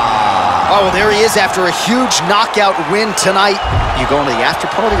 Oh, well, there he is after a huge knockout win tonight. You going to the after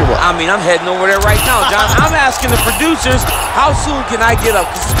party or what? I mean, I'm heading over there right now, John. I'm asking the producers, how soon can I get up?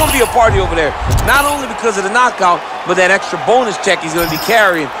 Because it's going to be a party over there. Not only because of the knockout, but that extra bonus check he's going to be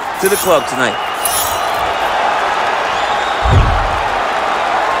carrying to the club tonight.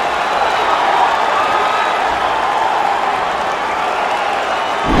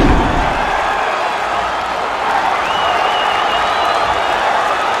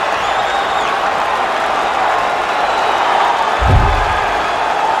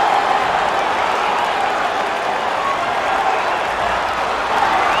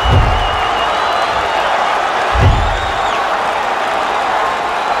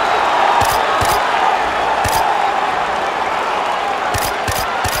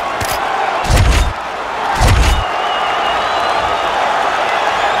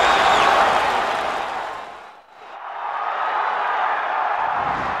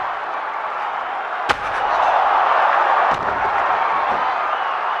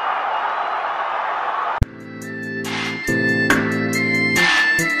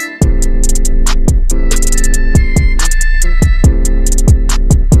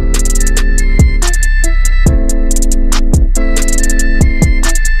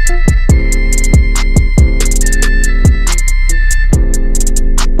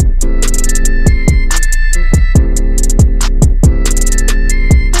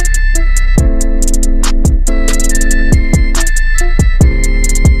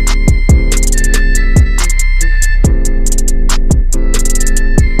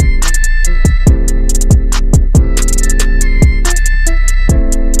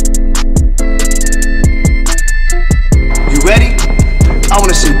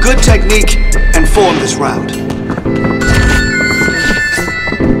 technique and form this round.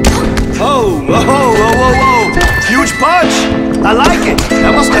 Oh, whoa, whoa, whoa, whoa. Huge punch. I like it.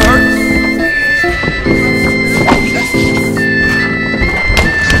 That must have hurt.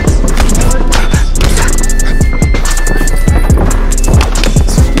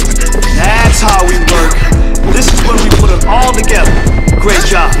 That's how we work. This is when we put it all together. Great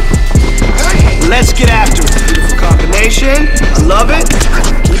job. Let's get after it. Beautiful combination. I love it.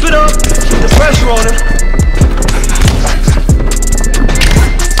 Keep it up. Keep the pressure on him.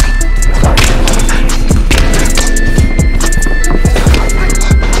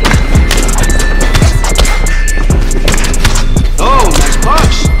 Oh, nice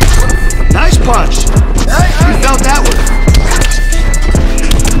punch. Nice punch. You felt that one.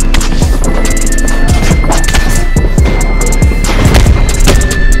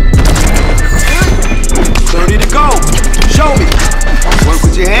 30 to go. Show me. Work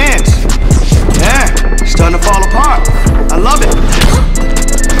with your hands. Yeah, it's starting to fall apart. I love it.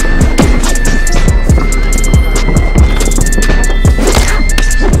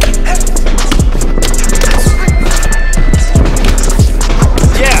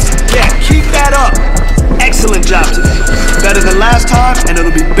 Yeah, keep that up. Excellent job today. Better than last time, and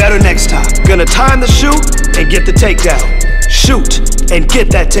it'll be better next time. Gonna time the shoot and get the takedown. Shoot and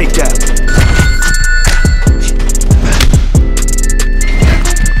get that takedown.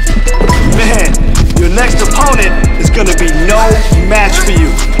 Man, your next opponent is gonna be no match for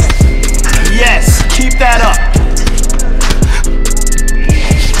you. Yes, keep that up.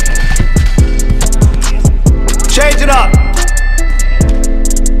 Change it up.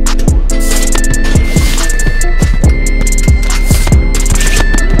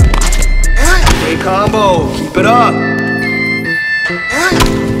 Great combo, keep it up.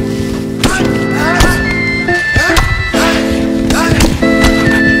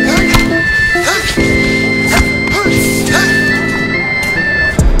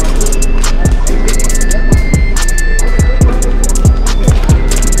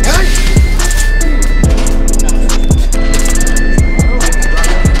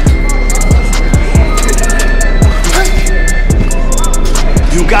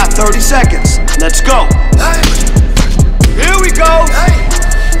 You got 30 seconds. Let's go. Here we go.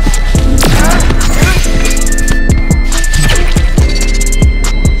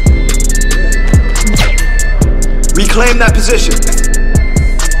 Reclaim that position.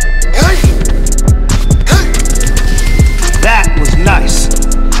 That was nice.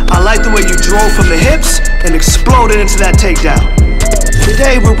 I like the way you drove from the hips and exploded into that takedown.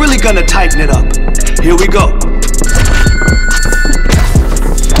 Today, we're really gonna tighten it up. Here we go.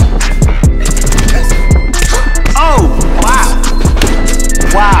 Oh, wow.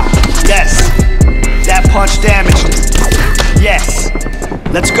 Wow, yes. That punch damaged it. Yes.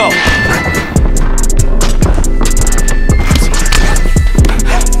 Let's go.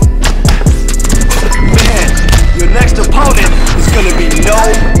 Your next opponent is gonna be no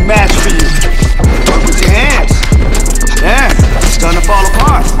match for you. Work with your hands. There, it's starting to fall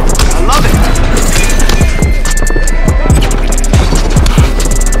apart. I love it.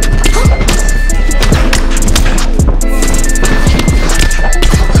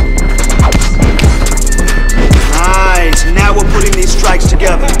 Nice, now we're putting these strikes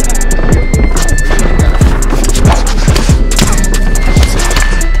together.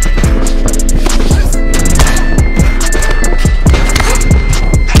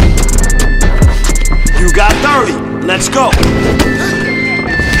 You got 30. Let's go.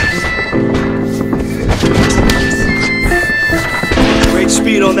 Great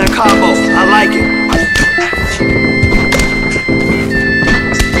speed on that combo. I like it.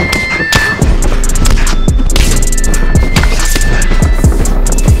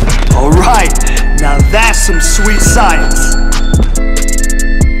 All right. Now that's some sweet science.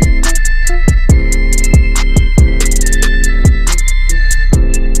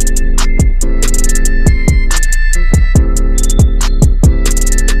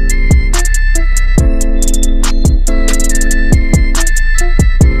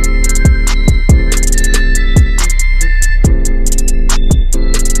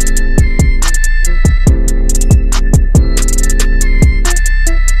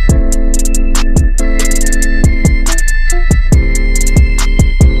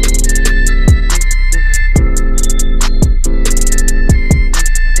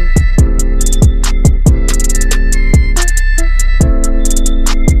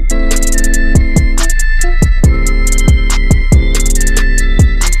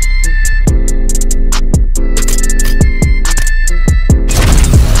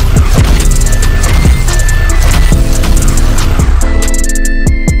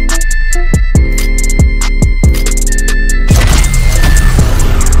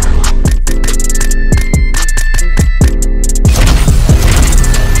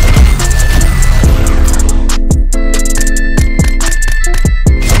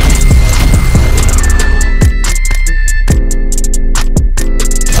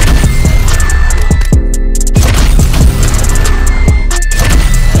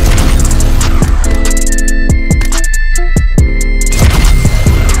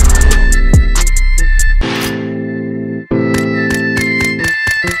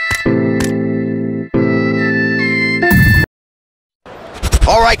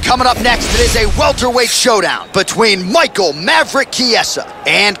 Coming up next, it is a welterweight showdown between Michael Maverick Chiesa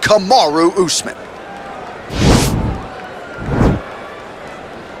and Kamaru Usman.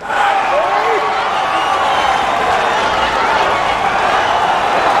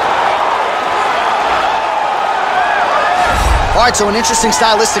 All right, so an interesting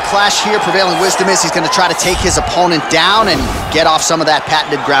stylistic clash here. Prevailing wisdom is he's going to try to take his opponent down and get off some of that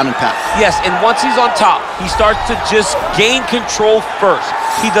patented ground and pound. Yes, and once he's on top, he starts to just gain control first.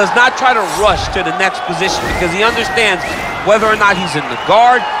 He does not try to rush to the next position because he understands whether or not he's in the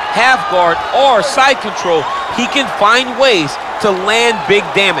guard, half guard, or side control, he can find ways to land big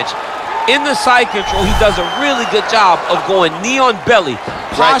damage. In the side control, he does a really good job of going knee on belly,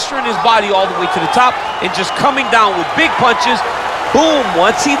 posturing his body all the way to the top, and just coming down with big punches. Boom,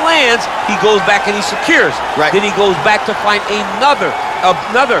 once he lands, he goes back and he secures. Then he goes back to find another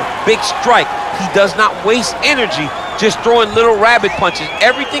big strike. He does not waste energy just throwing little rabbit punches.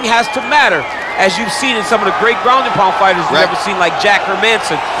 Everything has to matter, as you've seen in some of the great ground and pound fighters we've ever seen, like Jack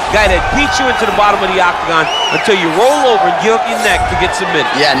Hermanson, guy that beats you into the bottom of the octagon until you roll over and give up your neck to get submitted.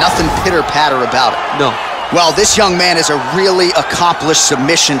 Yeah, nothing pitter-patter about it. No. Well, this young man is a really accomplished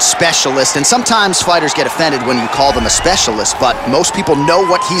submission specialist, and sometimes fighters get offended when you call them a specialist, but most people know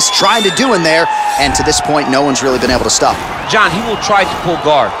what he's trying to do in there, and to this point, no one's really been able to stop him. John, he will try to pull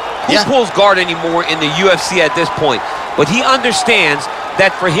guard. Who pulls guard anymore in the UFC at this point? But he understands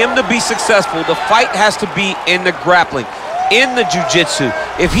that for him to be successful, the fight has to be in the grappling, in the jiu-jitsu.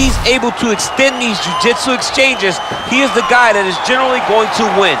 If he's able to extend these jiu-jitsu exchanges, he is the guy that is generally going to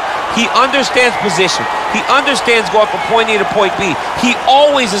win. He understands position. He understands going from point A to point B. He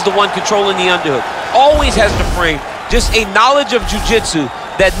always is the one controlling the underhook. Always has the frame. Just a knowledge of jiu-jitsu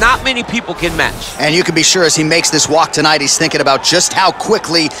that not many people can match. And you can be sure as he makes this walk tonight, he's thinking about just how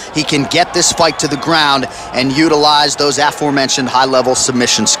quickly he can get this fight to the ground and utilize those aforementioned high-level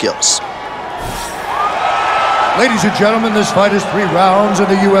submission skills. Ladies and gentlemen, this fight is 3 rounds in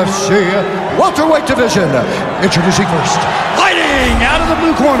the UFC welterweight division. Introducing first, fighting out of the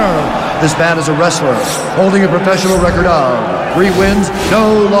blue corner. This man is a wrestler, holding a professional record of 3 wins,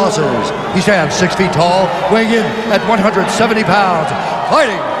 no losses. He stands 6 feet tall, weighing in at 170 pounds.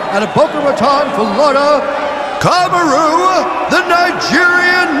 Fighting out of Boca Raton, Florida, Kamaru, the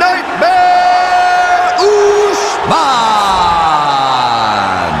Nigerian Nightmare Usman.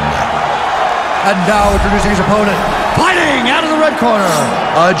 And now introducing his opponent, fighting out of the red corner,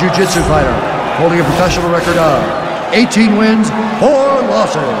 a jiu-jitsu fighter, holding a professional record of 18 wins, 4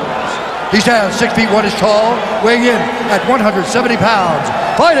 losses. He stands 6 feet 1 inch tall, weighing in at 170 pounds,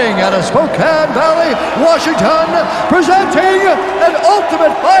 fighting out of Spokane Valley, Washington, presenting an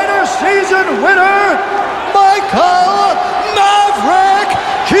Ultimate Fighter season winner, Michael Maverick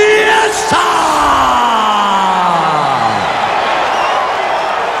Chiesa!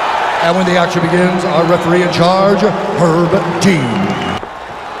 And when the action begins, our referee in charge, Herb Dean.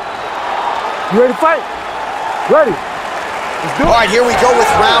 You ready to fight? Ready. Let's do it. All right, here we go with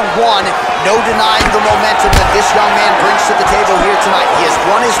round 1. No denying the momentum that this young man brings to the table here tonight. He has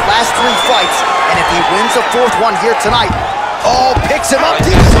won his last 3 fights, and if he wins a 4th one here tonight, picks him up,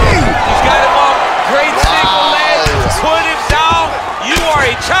 DC! He's got him up. Great single leg. Put him down. You are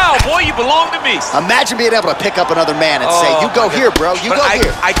a child, boy. You belong to me. Imagine being able to pick up another man and say, you go here, bro. You go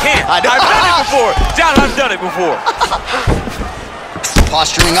here. I can't. I've done it before. John, I've done it before.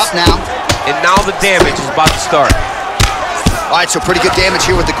 Posturing up now. And now the damage is about to start. All right, so pretty good damage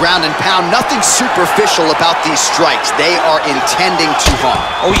here with the ground and pound. Nothing superficial about these strikes. They are intending to harm.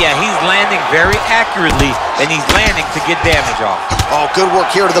 Oh, yeah, he's landing very accurately, and he's landing to get damage off. Oh, good work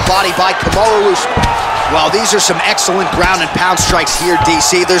here to the body by Kamaru Usman. Well, these are some excellent ground and pound strikes here,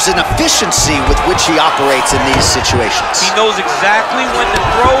 DC. There's an efficiency with which he operates in these situations. He knows exactly when to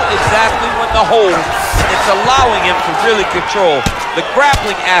throw, exactly when to hold, and it's allowing him to really control the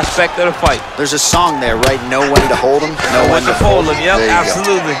grappling aspect of the fight. There's a song there, right? Know when to hold him, know when to fold him. Yep,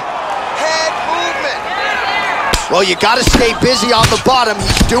 absolutely. Head movement. Well, you got to stay busy on the bottom.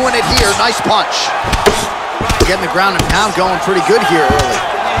 He's doing it here. Nice punch. Getting the ground and pound going pretty good here early.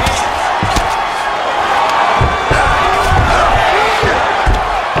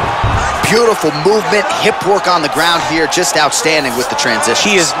 Beautiful movement, hip work on the ground here, just outstanding with the transitions.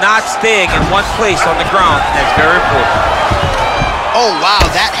 He is not staying in one place on the ground, and that's very important. Oh, wow,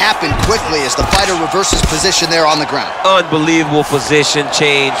 that happened quickly as the fighter reverses position there on the ground. Unbelievable position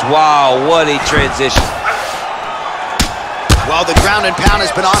change. Wow, what a transition. Well, the ground and pound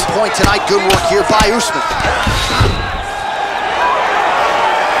has been on point tonight. Good work here by Usman.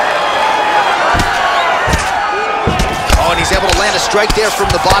 Oh, and he's able to land a strike there from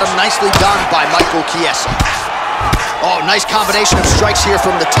the bottom. Nicely done by Michael Chiesa. Oh, nice combination of strikes here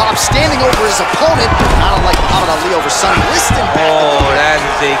from the top, standing over his opponent, not unlike Muhammad Ali over Sonny Liston. Oh, that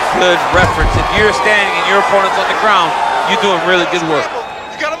is a good reference. If you're standing and your opponent's on the ground, you're doing really good work.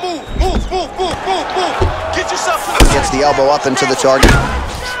 You gotta move. Get yourself to the Gets the elbow up into the target.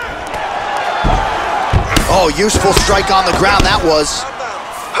 Oh, useful strike on the ground, that was.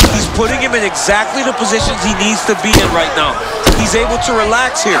 He's putting him in exactly the positions he needs to be in right now. He's able to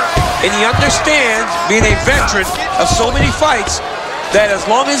relax here. And he understands, being a veteran of so many fights, that as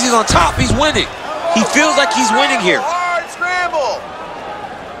long as he's on top, he's winning. He feels like he's winning here. hard scramble.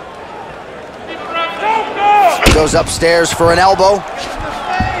 Goes upstairs for an elbow.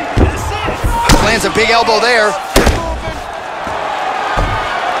 Lands a big elbow there.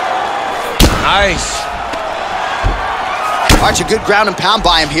 Nice. All right, a good ground and pound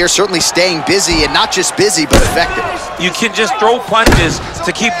by him here, certainly staying busy, and not just busy, but effective. You can just throw punches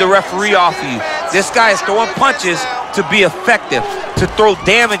to keep the referee off of you. This guy is throwing punches to be effective, to throw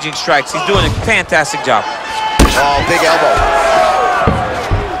damaging strikes. He's doing a fantastic job. Oh, big elbow.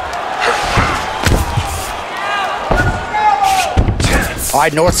 All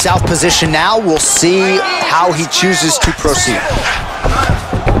right, north-south position now. We'll see how he chooses to proceed.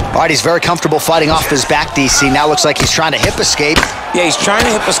 All right, he's very comfortable fighting off his back, DC. Now looks like he's trying to hip escape. Yeah, he's trying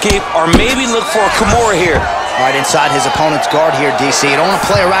to hip escape or maybe look for a Kimura here. All right, inside his opponent's guard here, DC. You don't want to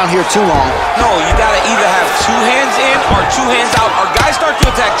play around here too long. No, you got to either have 2 hands in or 2 hands out. Our guys start to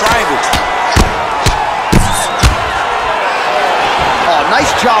attack triangle. Oh, nice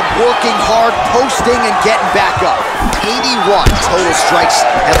job working hard, posting, and getting back up. 81 total strikes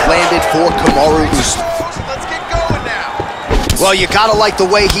have landed for Kamaru Usman. Let's get going now. Well, you gotta like the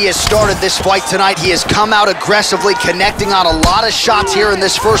way he has started this fight tonight. He has come out aggressively, connecting on a lot of shots here in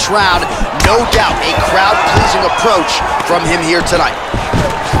this first round. No doubt a crowd-pleasing approach from him here tonight.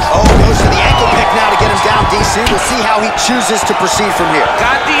 Oh, goes for the ankle pick now to get him down, DC. We'll see how he chooses to proceed from here.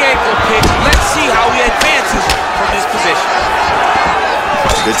 Got the ankle pick. Let's see how he advances from this position.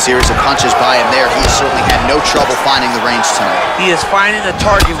 Good series of punches by him there. He has certainly had no trouble finding the range tonight. He is finding the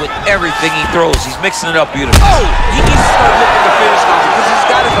target with everything he throws. He's mixing it up beautifully. Oh! He needs to start looking to finish now because he's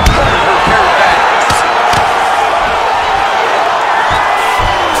got his opponent hurt very bad.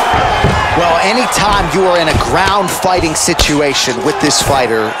 Well, anytime you are in a ground fighting situation with this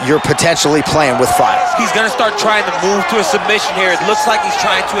fighter, you're potentially playing with fire. He's going to start trying to move to a submission here. It looks like he's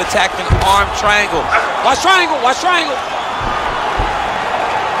trying to attack an arm triangle. Watch triangle, watch triangle.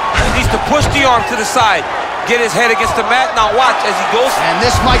 He needs to push the arm to the side. Get his head against the mat. Now watch as he goes. And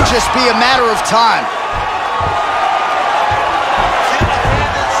this might just be a matter of time.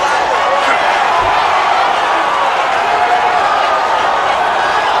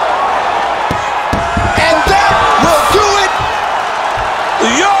 And that will do it.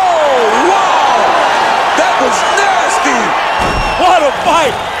 Yo, wow. That was nasty. What a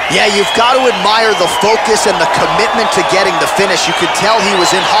fight. Yeah, you've got to admire the focus and the commitment to getting the finish. You could tell he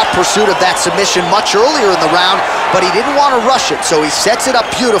was in hot pursuit of that submission much earlier in the round, but he didn't want to rush it, so he sets it up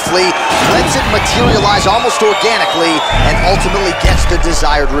beautifully, lets it materialize almost organically, and ultimately gets the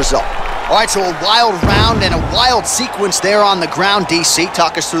desired result. All right, so a wild round and a wild sequence there on the ground, DC.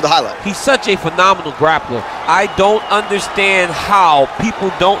 Talk us through the highlight. He's such a phenomenal grappler. I don't understand how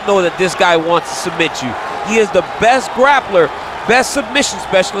people don't know that this guy wants to submit you. He is the best grappler, best submission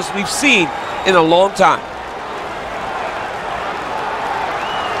specialist we've seen in a long time.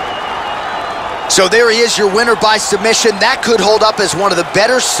 So there he is, your winner by submission. That could hold up as one of the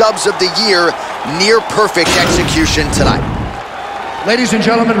better subs of the year. Near perfect execution tonight. Ladies and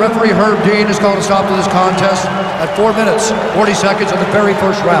gentlemen, referee Herb Dean has called a stop to this contest at 4 minutes, 40 seconds of the very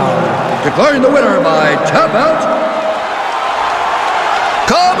first round. Declaring the winner by tap out,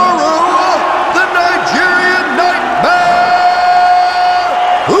 Kamaru, the Nigerian Nightmare,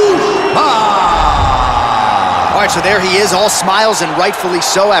 Usman. All right, so there he is, all smiles, and rightfully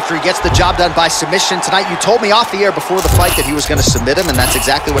so after he gets the job done by submission tonight. You told me off the air before the fight that he was going to submit him, and that's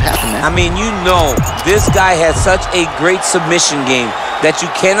exactly what happened, man. I mean, you know, this guy has such a great submission game that you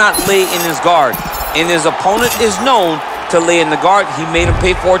cannot lay in his guard. And his opponent is known to lay in the guard. He made him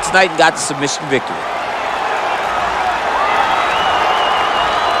pay for it tonight and got the submission victory.